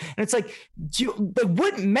COVID. And it's like, but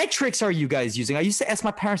what metrics are you guys using? I used to ask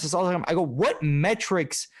my parents this all the time. I go, what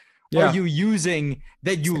metrics are you using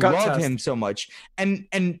that you love him so much?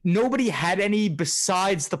 And nobody had any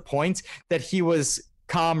besides the point that he was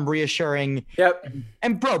calm, reassuring. Yep.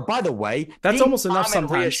 And bro, by the way, that's almost enough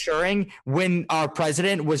sometimes. Reassuring when our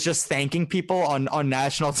president was just thanking people on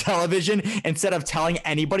national television instead of telling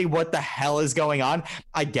anybody what the hell is going on.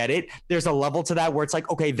 I get it. There's a level to that where it's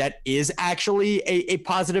like, okay, that is actually a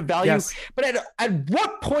positive value. Yes. But at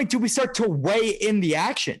what point do we start to weigh in the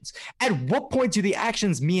actions? At what point do the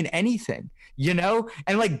actions mean anything? You know,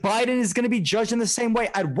 and like Biden is going to be judged in the same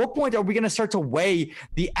way. At what point are we going to start to weigh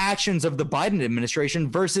the actions of the Biden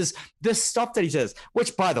administration versus the stuff that he says?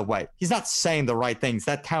 Which, by the way, he's not saying the right things.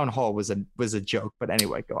 That town hall was a joke. But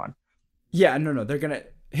anyway, go on. Yeah, no,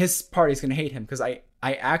 his party's gonna hate him, because I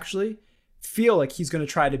actually feel like he's gonna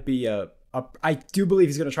try to be I do believe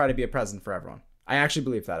he's gonna try to be a president for everyone. I actually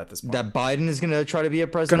believe that at this point. That Biden is gonna try to be a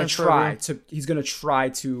president. He's gonna try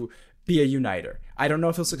to be a uniter. I don't know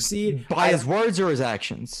if he'll succeed by his words or his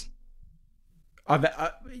actions.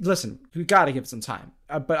 Listen, we got to give it some time.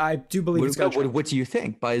 But I do believe he's going to try. What do you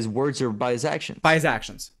think? By his words or by his actions? By his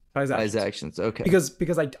actions. By his actions. Okay.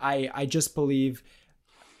 Because I just believe.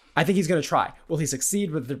 I think he's going to try. Will he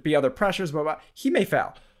succeed? Will there be other pressures? Blah, blah. He may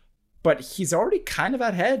fail, but he's already kind of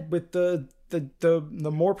ahead with the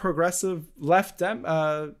more progressive left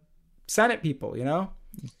Senate people. You know.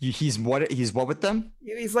 He's what with them?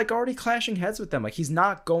 He's like already clashing heads with them. Like he's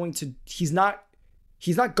not going in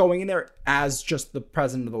there as just the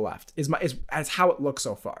president of the left. Is as how it looks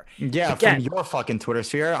so far. Yeah, again, from your fucking Twitter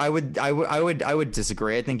sphere, I would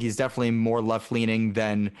disagree. I think he's definitely more left leaning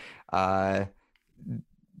than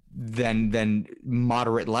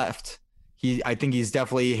moderate left. I think he's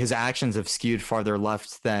definitely, his actions have skewed farther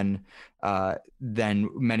left than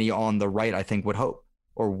many on the right, I think, would hope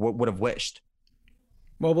or would have wished.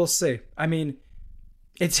 Well, we'll see. I mean,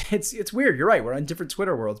 it's weird. You're right. We're on different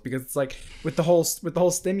Twitter worlds, because it's like with the whole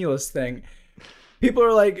stimulus thing, people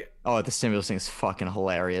are like, "Oh, the stimulus thing is fucking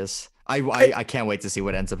hilarious." I can't wait to see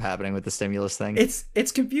what ends up happening with the stimulus thing.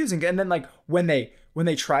 It's confusing. And then like when they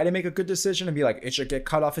try to make a good decision and be like, it should get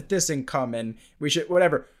cut off at this income and we should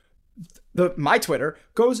whatever, my Twitter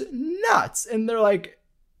goes nuts, and they're like,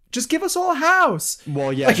 Just give us all a house.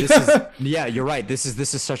 Well, yeah, this is yeah, you're right. This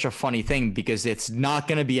is such a funny thing because it's not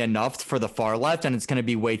going to be enough for the far left, and it's going to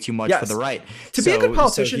be way too much for the right. To be a good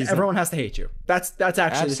politician, everyone has to hate you. That's actually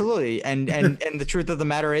absolutely. And the truth of the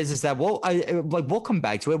matter is that we'll come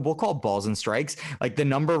back to it. We'll call balls and strikes. Like the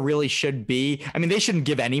number really should be. I mean, they shouldn't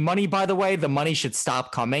give any money. By the way, the money should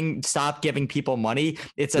stop coming. Stop giving people money.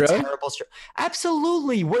 It's a terrible.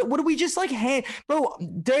 Absolutely. What do we just like? Hey, bro,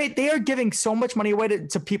 they are giving so much money away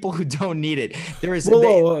to people who don't need it. There is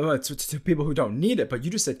to people who don't need it, but you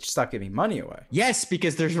just said stop giving money away. Yes,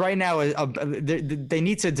 because there's right now they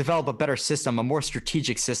need to develop a better system, a more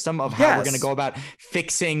strategic system of how we're going to go about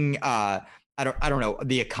fixing I don't know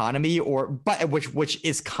the economy but which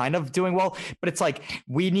is kind of doing well, but it's like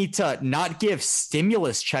we need to not give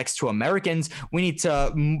stimulus checks to Americans. We need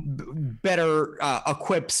to better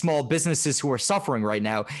equip small businesses who are suffering right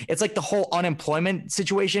now. It's like the whole unemployment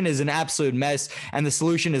situation is an absolute mess, and the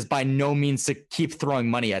solution is by no means to keep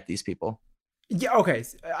throwing money at these people. Yeah, okay.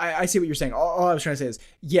 I see what you're saying. All I was trying to say is,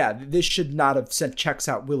 this should not have sent checks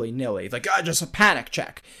out willy-nilly. Like, just a panic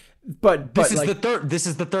check. But this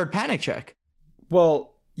is the third panic check.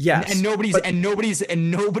 Well, yes. And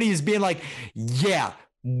nobody's being like, yeah,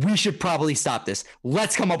 we should probably stop this.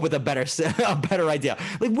 Let's come up with a better idea.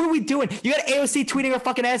 Like, what are we doing? You got AOC tweeting her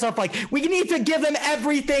fucking ass off like, we need to give them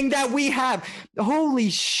everything that we have. Holy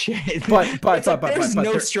shit. But there's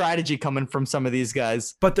no strategy coming from some of these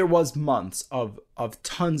guys. But there was months of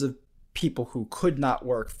tons of people who could not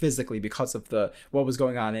work physically because of what was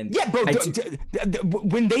going on. And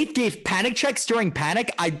when they gave panic checks during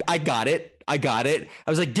panic, I got it. I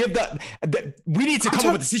was like, we need to come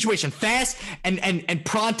up with a situation fast and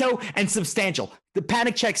pronto and substantial. The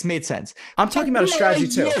panic checks made sense. I'm talking about a strategy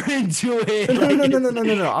too. Into it.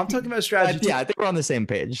 No. I'm talking about a strategy too. Yeah, I think we're on the same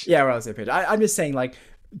page. Yeah, we're on the same page. I'm just saying, like,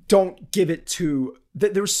 don't give it to.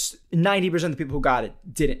 There was 90% of the people who got it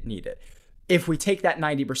didn't need it. If we take that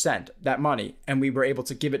 90%, that money, and we were able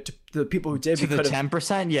to give it to the people who did, to the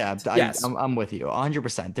 10%, yeah, yes. I'm with you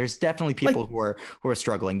 100%. There's definitely people who are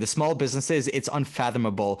struggling. The small businesses, it's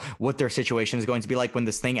unfathomable what their situation is going to be like when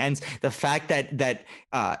this thing ends. The fact that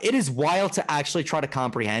it is wild to actually try to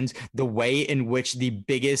comprehend the way in which the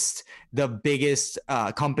biggest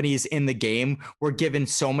companies in the game were given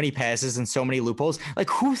so many passes and so many loopholes. Like,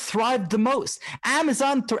 who thrived the most?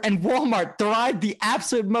 Amazon and Walmart thrived the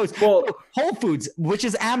absolute most. Well, Whole Foods, which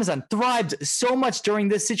is Amazon, thrived so much during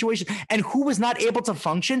this situation. And who was not able to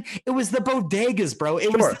function? It was the bodegas, bro.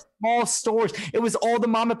 It was the small stores. It was all the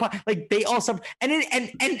mom and pop. Like, they all suffered. And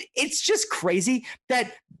it's just crazy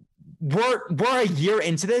that we're a year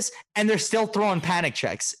into this and they're still throwing panic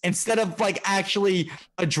checks instead of like actually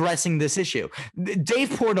addressing this issue. Dave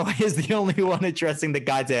Portnoy is the only one addressing the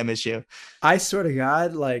goddamn issue. I swear to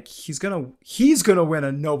God, like, he's gonna win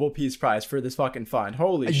a Nobel Peace Prize for this fucking fund.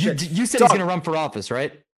 Holy shit! You said he's gonna run for office,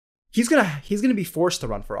 right? He's gonna be forced to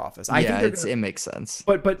run for office. I think it makes sense.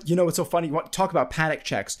 But you know what's so funny? You want to talk about panic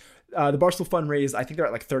checks? The Barstool Fund raised, I think they're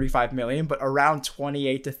at like 35 million, but around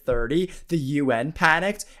 28 to 30, the UN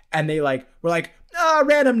panicked and they were like,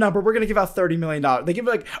 random number, we're gonna give out $30 million. They give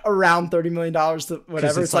like around $30 million to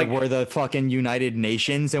whatever. It's like we're the fucking United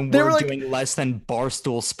Nations and we're doing less than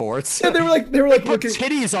Barstool Sports. Yeah, they were like looking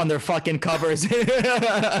titties on their fucking covers. They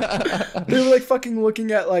were like fucking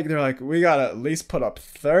looking at like, they're like, we gotta at least put up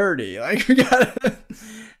 30. Like, we gotta.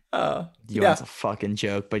 It's a fucking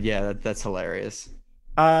joke, but yeah, that's hilarious.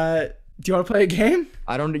 Do you want to play a game?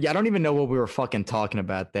 I don't even know what we were fucking talking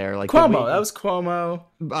about there. Like Cuomo, that was Cuomo.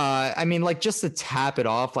 I mean, like, just to tap it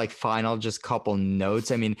off, like, final, just couple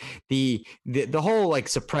notes. I mean, the whole like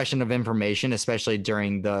suppression of information, especially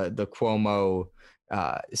during the Cuomo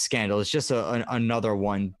scandal, is just another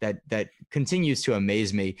one that continues to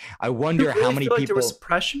amaze me. I wonder how many people. There was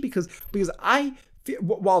suppression because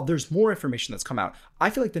while there's more information that's come out,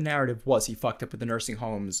 I feel like the narrative was he fucked up with the nursing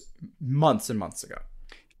homes months and months ago.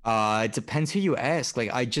 It depends who you ask. Like,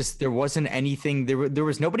 there wasn't anything, there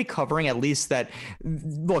was nobody covering, at least that,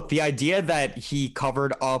 look, the idea that he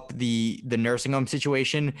covered up the nursing home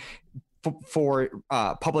situation for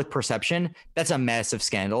public perception, that's a massive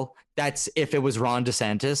scandal. That's, if it was Ron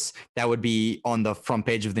DeSantis, that would be on the front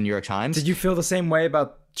page of the New York Times. Did you feel the same way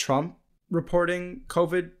about Trump reporting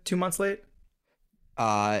COVID 2 months late?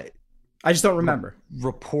 I just don't remember.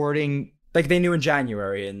 Reporting. Like, they knew in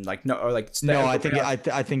January and like no, or like no. I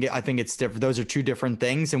think it's different. Those are two different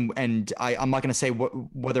things, and I'm not going to say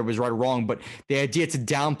whether it was right or wrong, but the idea to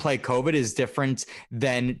downplay COVID is different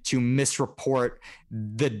than to misreport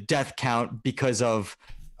the death count because of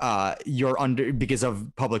because of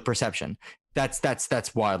public perception.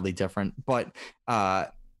 That's wildly different. But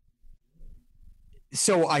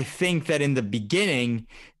so I think that in the beginning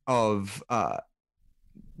of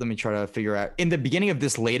let me try to figure out. In the beginning of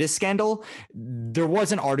this latest scandal, there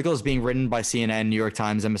wasn't articles being written by CNN, New York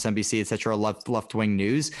Times, MSNBC, etc., left wing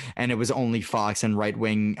news, and it was only Fox and right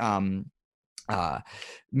wing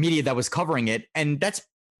media that was covering it, and that's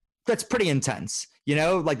pretty intense.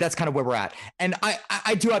 Like that's kind of where we're at. And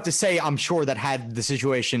I do have to say, I'm sure that had the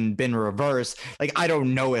situation been reversed, like I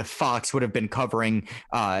don't know if Fox would have been covering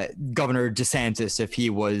Governor DeSantis if he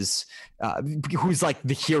was who's like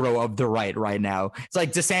the hero of the right now. It's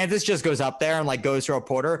like DeSantis just goes up there and like goes to a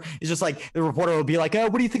reporter. He's just like, the reporter will be like, oh,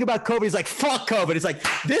 what do you think about COVID? He's like, fuck COVID. It's like,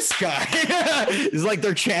 this guy is like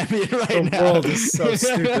their champion right now. The world is so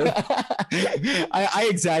stupid. I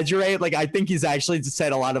exaggerate. Like I think he's actually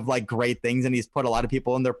said a lot of like great things and he's put a lot of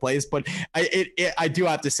people in their place. But I do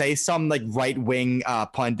have to say, some like right-wing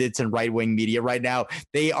pundits and right-wing media right now,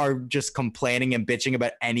 they are just complaining and bitching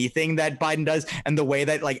about anything that Biden does, and the way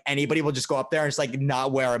that like anybody will just go up there and just like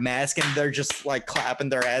not wear a mask and they're just like clapping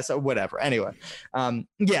their ass or whatever. Anyway,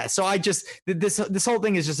 yeah. So I just this whole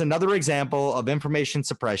thing is just another example of information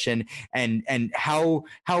suppression and how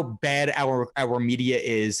bad our media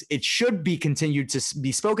is. It should be continued to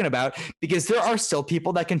be spoken about because there are still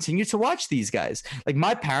people that continue to watch these guys. Like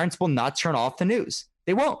my parents will not turn off the news.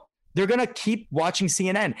 They won't. They're going to keep watching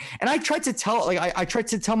CNN. And I tried to tell, like, I tried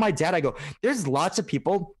to tell my dad, I go, there's lots of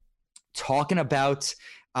people talking about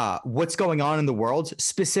what's going on in the world,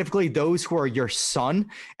 specifically those who are your son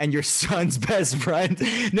and your son's best friend.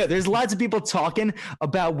 No, there's lots of people talking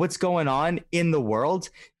about what's going on in the world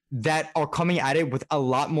that are coming at it with a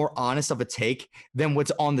lot more honest of a take than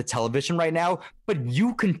what's on the television right now. But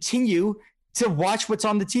you continue to watch what's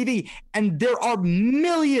on the TV. And there are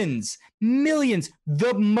millions,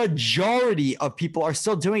 the majority of people are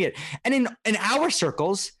still doing it. And in our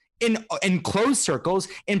circles, in closed circles,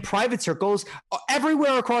 in private circles,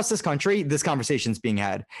 everywhere across this country, this conversation's being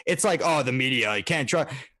had. It's like, oh, the media, you can't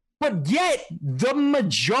trust. But yet the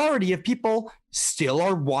majority of people still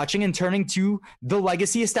are watching and turning to the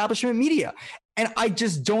legacy establishment media. And I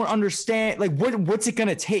just don't understand, like, what's it going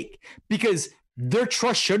to take? Because their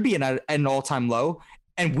trust should be at an all-time low,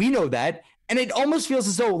 and we know that. And it almost feels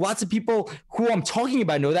as though lots of people who I'm talking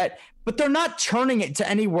about know that, but they're not turning it to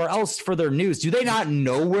anywhere else for their news. Do they not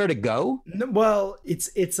know where to go? No, well, it's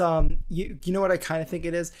you know what I kind of think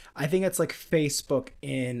it is? I think it's like Facebook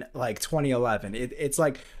in like 2011. It's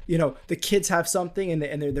like, the kids have something and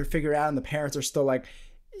they're figuring it out, and the parents are still like,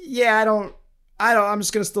 yeah, I'm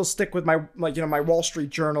just gonna still stick with my my Wall Street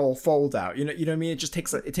Journal fold out. You know what I mean?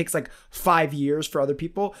 It takes like 5 years for other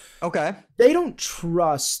people. Okay. They don't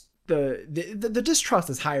trust the distrust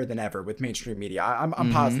is higher than ever with mainstream media.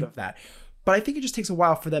 I'm positive of that. But I think it just takes a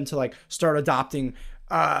while for them to like start adopting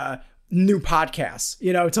new podcasts,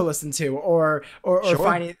 to listen to, or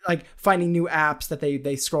sure, finding new apps that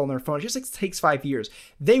they scroll on their phone. It just like takes 5 years.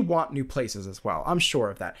 They want new places as well. I'm sure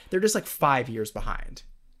of that. They're just like 5 years behind.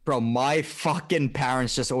 Bro, my fucking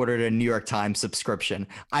parents just ordered a New York Times subscription.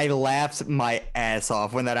 I laughed my ass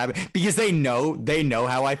off when that happened because they know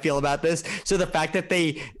how I feel about this. So the fact that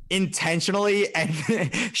they intentionally, and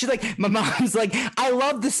she's like, my mom's like, I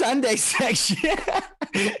love the Sunday section.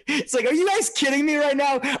 It's like, are you guys kidding me right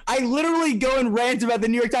now? I literally go and rant about the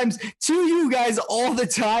New York Times to you guys all the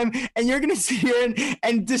time, and you're going to sit here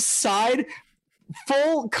and decide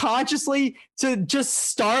full consciously to just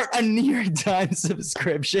start a New York Times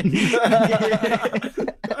subscription.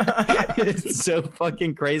 It's so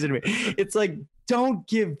fucking crazy to me. It's like, don't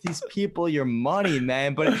give these people your money,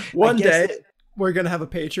 man. But one day we're gonna have a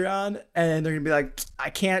Patreon, and they're gonna be like, I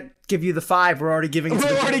can't give you the $5. We're already giving it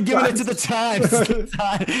to the Times.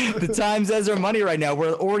 The Times has our money right now.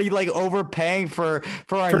 We're already like overpaying for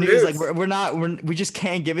our news. Like we just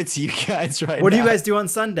can't give it to you guys right now. What do you guys do on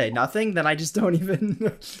Sunday? Nothing? Then I just don't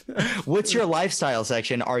even. What's your lifestyle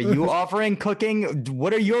section? Are you offering cooking?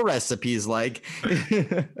 What are your recipes like?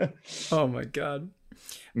 Oh my God.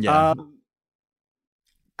 Yeah.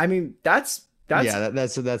 I mean, that's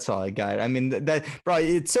all I got. I mean, that bro,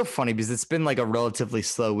 it's so funny because it's been like a relatively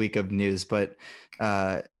slow week of news, but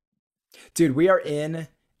dude, we are in,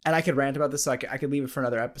 and I could rant about this, so I could leave it for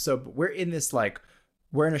another episode, but we're in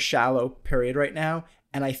a shallow period right now,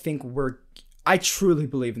 and I think I truly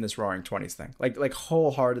believe in this Roaring 20s thing, like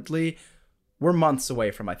wholeheartedly. We're months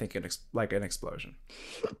away from, I think, an explosion.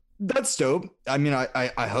 That's dope. I mean,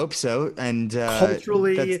 I hope so, and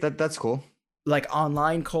culturally, that's cool. Like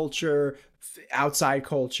online culture, outside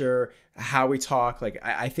culture, how we talk, like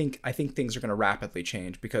I think things are going to rapidly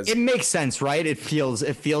change because it makes sense, right? It feels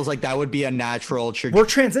like that would be a natural trajectory.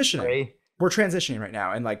 We're transitioning right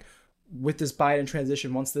now, and like with this Biden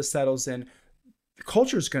transition, once this settles in, the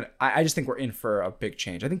culture is gonna. I just think we're in for a big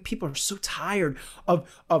change. I think people are so tired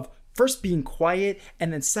of first being quiet,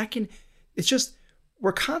 and then second, it's just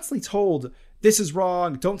we're constantly told this is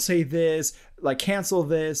wrong, don't say this, like cancel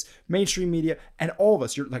this, mainstream media, and all of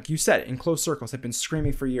us, you're like you said, in close circles, have been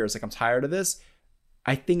screaming for years, like I'm tired of this.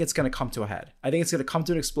 I think it's going to come to a head. I think it's going to come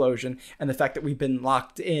to an explosion, and the fact that we've been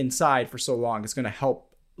locked inside for so long is going to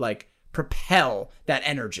help like propel that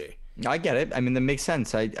energy. I get it. I mean, that makes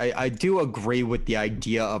sense. I do agree with the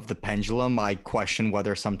idea of the pendulum. I question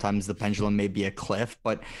whether sometimes the pendulum may be a cliff,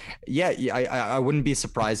 but yeah, I wouldn't be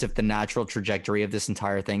surprised if the natural trajectory of this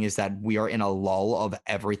entire thing is that we are in a lull of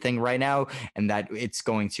everything right now, and that it's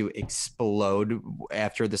going to explode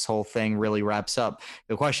after this whole thing really wraps up.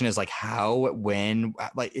 The question is like how, when,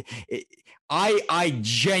 like I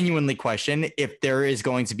genuinely question if there is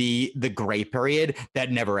going to be the gray period that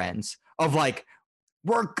never ends of like,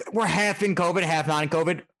 we're half in COVID, half not in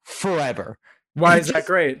COVID forever. Why is that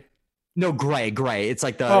great? No, gray. It's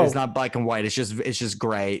like it's not black and white. It's just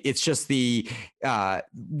gray. It's just the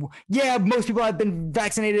most people have been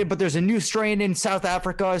vaccinated, but there's a new strain in South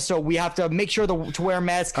Africa, so we have to make sure to wear a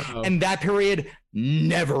mask. And that period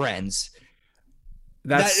never ends.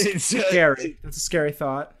 That's scary. That's a scary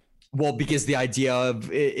thought. Well, because the idea of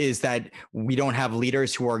is that we don't have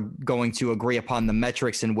leaders who are going to agree upon the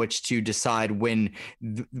metrics in which to decide when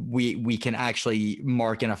we can actually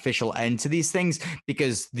mark an official end to these things,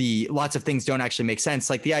 because lots of things don't actually make sense.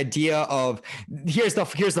 Like the idea of here's the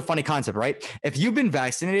funny concept, right? If you've been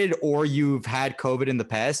vaccinated or you've had COVID in the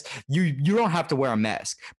past, you don't have to wear a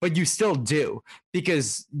mask, but you still do,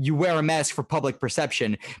 because you wear a mask for public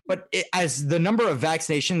perception. But as the number of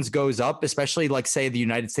vaccinations goes up, especially like say the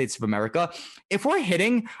United States of America, if we're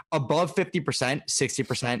hitting above 50%,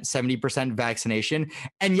 60%, 70% vaccination,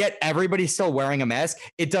 and yet everybody's still wearing a mask,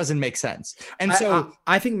 it doesn't make sense. And so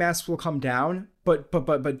I think masks will come down, but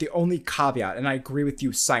the only caveat, and I agree with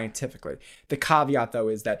you scientifically, the caveat though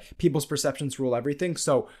is that people's perceptions rule everything.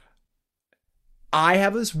 So I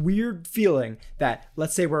have this weird feeling that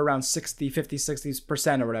let's say we're around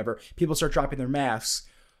 60% or whatever, people start dropping their masks.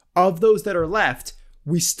 Of those that are left,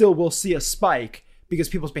 we still will see a spike because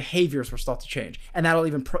people's behaviors will start to change, and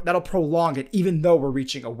that'll prolong it, even though we're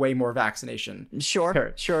reaching a way more vaccination.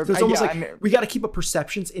 Sure. So it's almost we got to keep up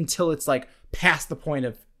perceptions until it's like past the point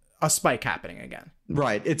of a spike happening again.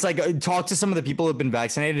 Right. It's like talk to some of the people who've been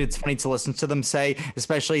vaccinated. It's funny to listen to them say,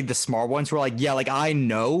 especially the smart ones who are like, yeah, like I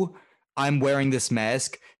know I'm wearing this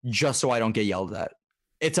mask just so I don't get yelled at.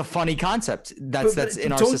 It's a funny concept that's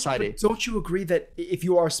in our society. Don't you agree that if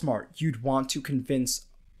you are smart, you'd want to convince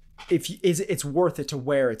it's worth it to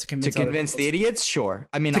wear it to convince the idiots? Sure.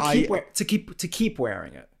 I mean, to keep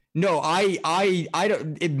wearing it. No, I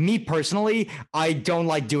don't. Me personally, I don't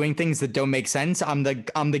like doing things that don't make sense. I'm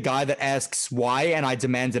the guy that asks why, and I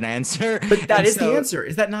demand an answer. But that is the answer.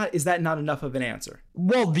 Is that not enough of an answer?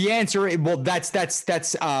 Well, the answer. Well, that's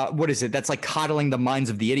what is it? That's like coddling the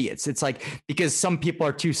minds of the idiots. It's like because some people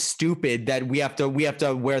are too stupid that we have to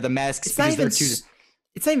wear the masks because they're too.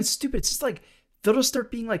 It's not even stupid. It's just like they'll just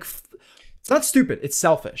start being like. It's not stupid. It's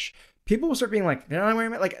selfish. People will start being like, they're not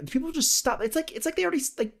wearing it. Like people just stop. It's like they already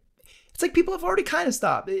like. It's like people have already kind of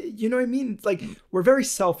stopped. You know what I mean? It's like we're very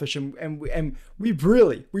selfish and we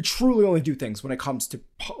truly only do things when it comes to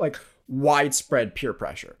like widespread peer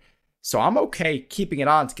pressure. So I'm okay keeping it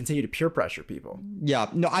on to continue to peer pressure people. Yeah,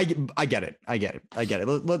 no, I get it.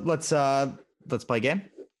 Let's play a game.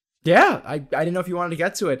 Yeah, I didn't know if you wanted to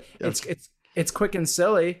get to it. It's quick and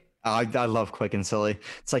silly. I love quick and silly.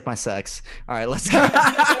 It's like my sex. All right, let's go.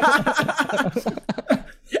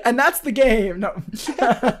 And that's the game. No.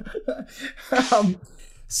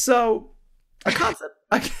 So a concept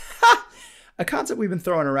we've been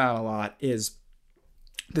throwing around a lot is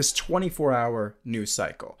this 24-hour news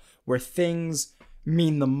cycle where things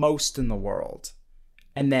mean the most in the world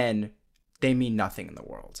and then they mean nothing in the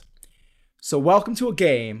world. So welcome to a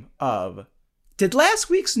game of Did Last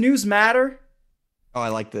Week's News Matter? Oh, I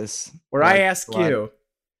like this. Where I ask you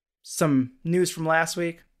some news from last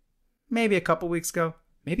week, maybe a couple weeks ago,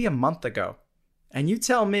 maybe a month ago, and you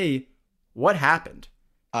tell me what happened.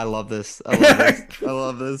 I love this. I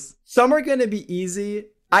love this. Some are going to be easy.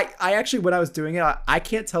 I actually, when I was doing it, I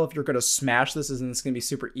can't tell if you're going to smash this and it's going to be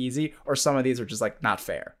super easy, or some of these are just like not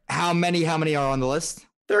fair. How many are on the list?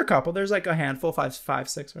 There are a couple. There's like a handful, five,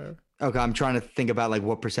 six, whatever. Okay, I'm trying to think about like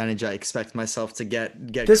what percentage I expect myself to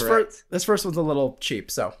get this correct. This first one's a little cheap,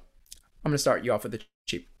 so I'm going to start you off with the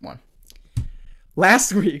cheap one.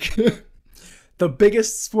 Last week, the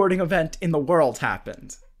biggest sporting event in the world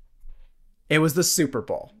happened. It was the Super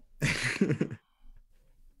Bowl.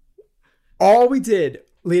 All we did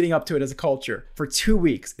leading up to it as a culture for 2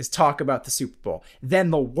 weeks is talk about the Super Bowl.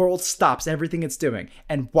 Then the world stops everything it's doing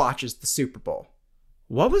and watches the Super Bowl.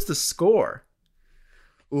 What was the score?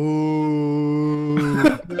 Ooh,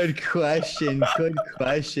 good question. Good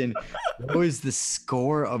question. What was the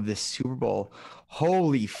score of the Super Bowl?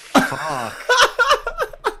 Holy fuck.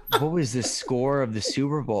 What was the score of the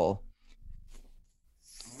Super Bowl?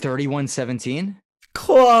 31-17?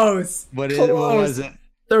 Close. What Close. was it?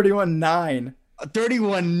 31-9.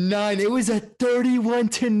 31-9. It was a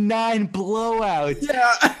 31-9 blowout.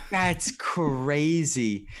 Yeah. That's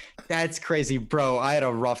crazy. That's crazy, bro. I had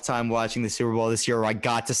a rough time watching the Super Bowl this year. I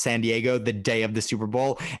got to San Diego the day of the Super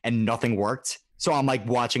Bowl and nothing worked. So I'm like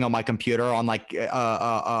watching on my computer on like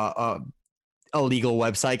a legal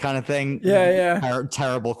website kind of thing. Yeah.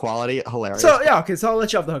 Terrible quality. Hilarious. So yeah, okay. So I'll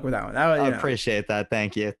let you off the hook with that one. I appreciate that.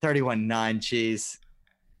 Thank you. 31-9. Jeez.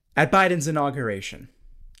 At Biden's inauguration,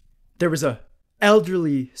 there was a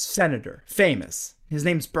elderly senator, famous. His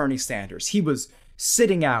name's Bernie Sanders. He was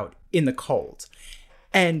sitting out in the cold.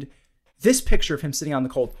 And this picture of him sitting out in the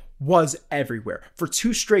cold was everywhere. For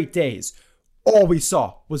 2 straight days, all we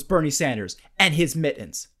saw was Bernie Sanders and his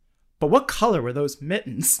mittens. But what color were those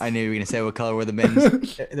mittens? I knew you were going to say what color were the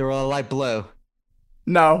mittens. They were all light blue.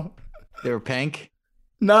 No. They were pink?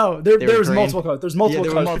 No. There was multiple colors. There's multiple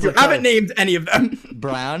colors. But you haven't named any of them.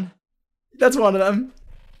 Brown? That's one of them.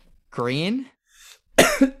 Green?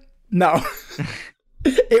 No.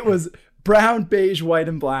 It was brown, beige, white,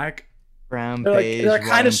 and black. Brown, beige, they're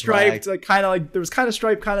kind of striped, like kind of like there was kind of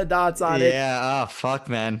striped kind of dots on it. Yeah, oh fuck,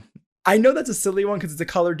 man. I know that's a silly one because it's a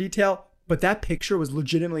color detail, but that picture was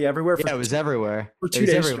legitimately everywhere. Yeah, it was everywhere. For 2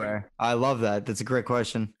 days everywhere. I love that. That's a great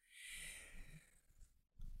question.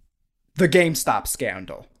 The GameStop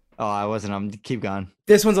scandal. Oh, I wasn't. Keep going.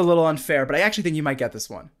 This one's a little unfair, but I actually think you might get this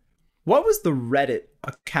one. What was the Reddit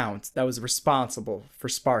account that was responsible for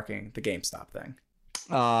sparking the GameStop thing?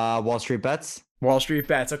 Wall Street Bets. Wall Street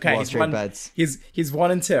Bets. Okay, Wall Street Bets. He's 1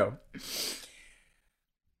 and 2.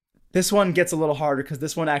 This one gets a little harder because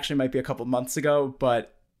this one actually might be a couple months ago,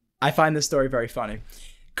 but I find this story very funny.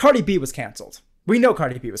 Cardi B was canceled. We know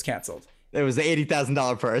Cardi B was canceled. It was the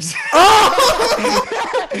 $80,000 purse.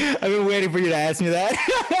 Oh! I've been waiting for you to ask me that.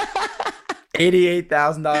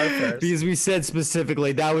 $88,000 purse. Because we said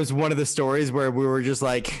specifically that was one of the stories where we were just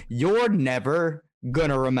like, you're never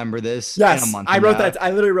gonna remember this. Yes, in a month I wrote that.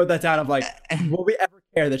 I literally wrote that down. Of like, will we ever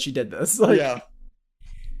care that she did this? Like, yeah.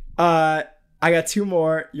 I got 2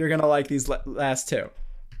 more. You're gonna like these last 2.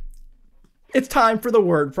 It's time for the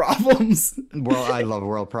word problems. Well, I love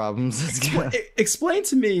world problems. Explain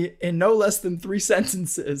to me in no less than 3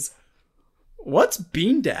 sentences. What's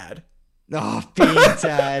Bean Dad? Oh, Bean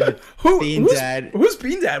Dad. Who's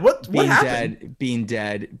Bean Dad? What happened? Bean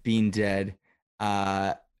Dad.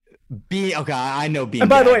 Okay, I know Bean Dad. And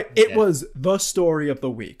by the way, it was the story of the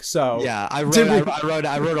week. So yeah, I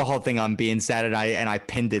wrote a whole thing on Bean Dad and I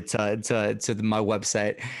pinned it to my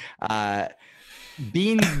website.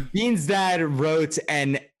 Bean's dad wrote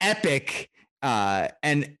an epic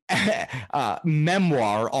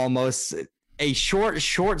memoir, almost a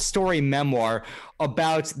short story memoir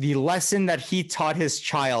about the lesson that he taught his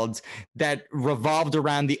child that revolved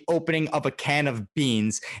around the opening of a can of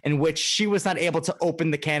beans, in which she was not able to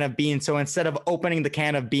open the can of beans. So instead of opening the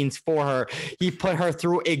can of beans for her, he put her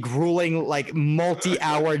through a grueling, like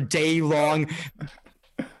multi-hour, day-long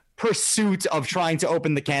pursuit of trying to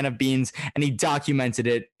open the can of beans, and he documented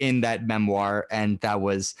it in that memoir. And that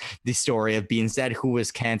was the story of Bean's Dad, who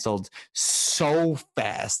was canceled so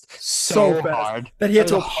fast, so hard that he had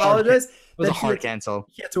to apologize. It was a hard cancel.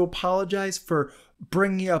 He had to apologize for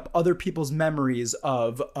bringing up other people's memories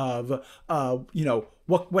of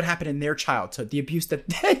what happened in their childhood, the abuse that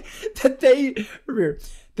they revered.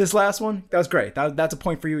 This last one, that was great. That's a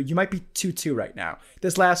point for you. You might be 2-2 right now.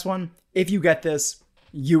 This last one, if you get this,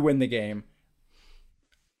 you win the game.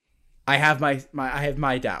 I have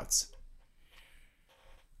my doubts.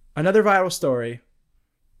 Another viral story.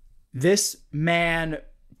 This man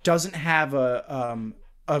doesn't have a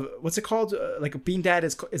what's it called? Like a Bean Dad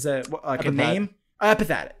is a like a name?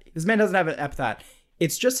 Epithet. This man doesn't have an epithet.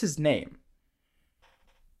 It's just his name.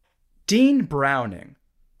 Dean Browning.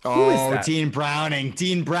 Who is that? Dean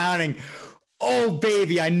Browning. Oh,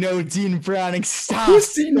 baby, I know Dean Browning. Stop.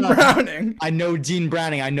 Who's Dean Browning? I know Dean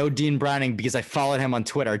Browning because I followed him on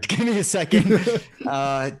Twitter. Give me a second.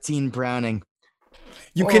 Dean Browning.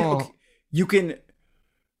 You can,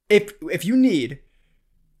 if you need,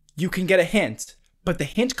 you can get a hint, but the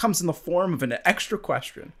hint comes in the form of an extra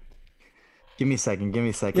question. Give me a second. Give me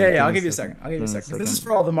a second. Yeah, I'll give you a second. I'll give you a second. This is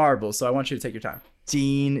for all the marbles, so I want you to take your time.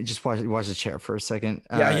 Dean, just watch the chair for a second.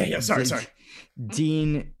 Yeah. Sorry.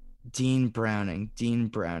 Dean Browning.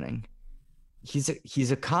 He's a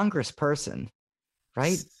congressperson,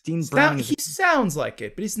 right? Dean Browning. He sounds like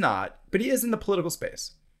it, but he's not. But he is in the political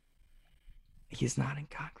space. He's not in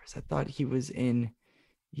Congress. I thought he was in.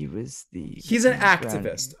 He's an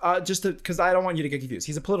activist. Just because I don't want you to get confused.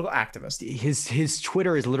 He's a political activist. His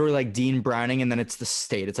Twitter is literally like Dean Browning, and then it's the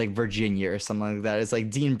state. It's like Virginia or something like that. It's like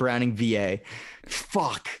Dean Browning, VA.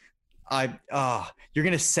 Fuck. You're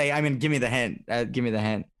gonna say? I mean, give me the hint. Give me the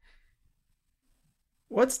hint.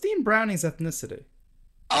 What's Dean Browning's ethnicity?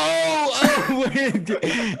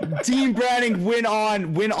 Dean Browning went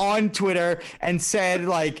on Twitter and said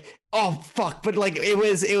like, oh fuck, but like he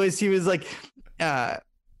was like,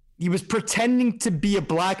 he was pretending to be a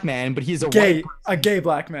black man, but he's a gay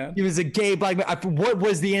black man. He was a gay black man. What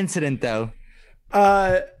was the incident though?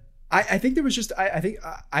 I think there was just I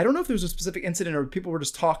don't know if there was a specific incident or people were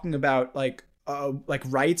just talking about like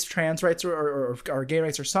rights, trans rights or gay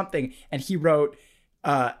rights or something, and he wrote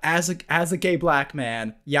as a gay black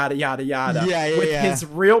man, yada yada yada, with his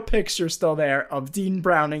real picture still there of Dean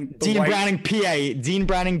Browning, Browning,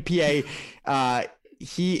 PA.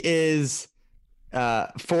 He is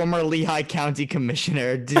former Lehigh County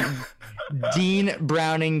Commissioner, Dean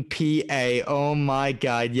Browning, PA. Oh my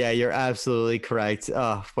God, yeah, you're absolutely correct.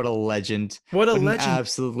 Oh, what a legend! What an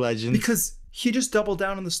absolute legend! Because he just doubled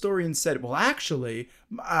down on the story and said, well, actually,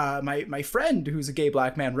 my friend who's a gay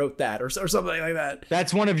black man wrote that or something like that.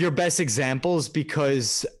 That's one of your best examples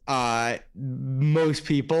because most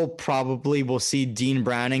people probably will see Dean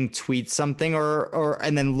Browning tweet something or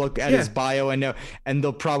and then look at his bio and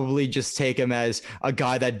they'll probably just take him as a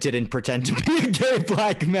guy that didn't pretend to be a gay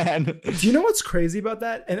black man. Do you know what's crazy about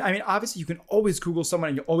that? And I mean, obviously you can always Google someone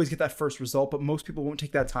and you always get that first result, but most people won't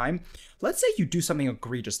take that time. Let's say you do something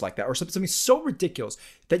egregious like that or something so ridiculous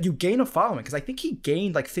that you gain a following, because I think he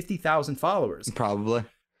gained like 50,000 followers. Probably.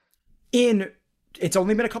 It's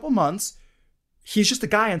only been a couple months. He's just a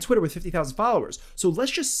guy on Twitter with 50,000 followers. So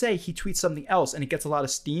let's just say he tweets something else and it gets a lot of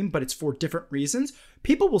steam, but it's for different reasons.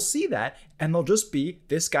 People will see that and they'll just be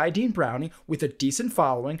this guy, Dean Browning, with a decent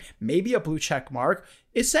following, maybe a blue check mark,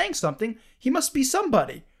 is saying something. He must be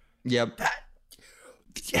somebody. Yep.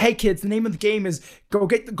 Hey kids, the name of the game is go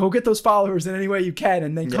get those followers in any way you can,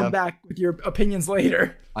 and then come back with your opinions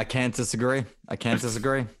later. I can't disagree.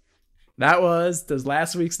 That was, does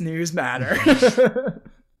last week's news matter?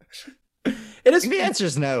 It is. The answer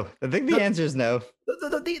is no. I think the answer is no.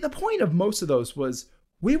 The point of most of those was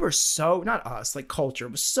we were so, not us, like culture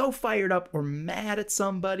was so fired up or mad at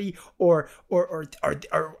somebody or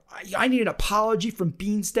I need an apology from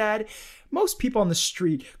Bean's dad. Most people on the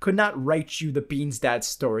street could not write you the Bean's dad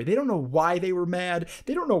story. They don't know why they were mad.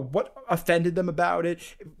 They don't know what offended them about it.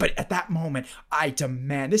 But at that moment, I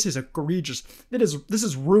demand, this is egregious. This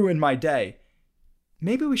has ruined my day.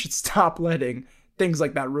 Maybe we should stop letting things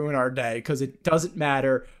like that ruin our day, because it doesn't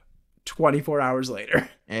matter 24 hours later.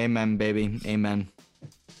 Amen, baby. Amen.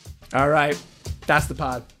 All right. That's the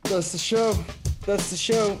pod. That's the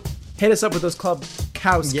show. Hit us up with those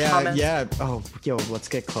Clubhouse comments. Yeah. Oh, yo, let's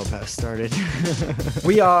get Clubhouse started.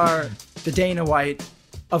 We are the Dana White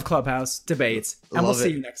of Clubhouse debates, and we'll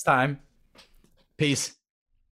see you next time. Peace.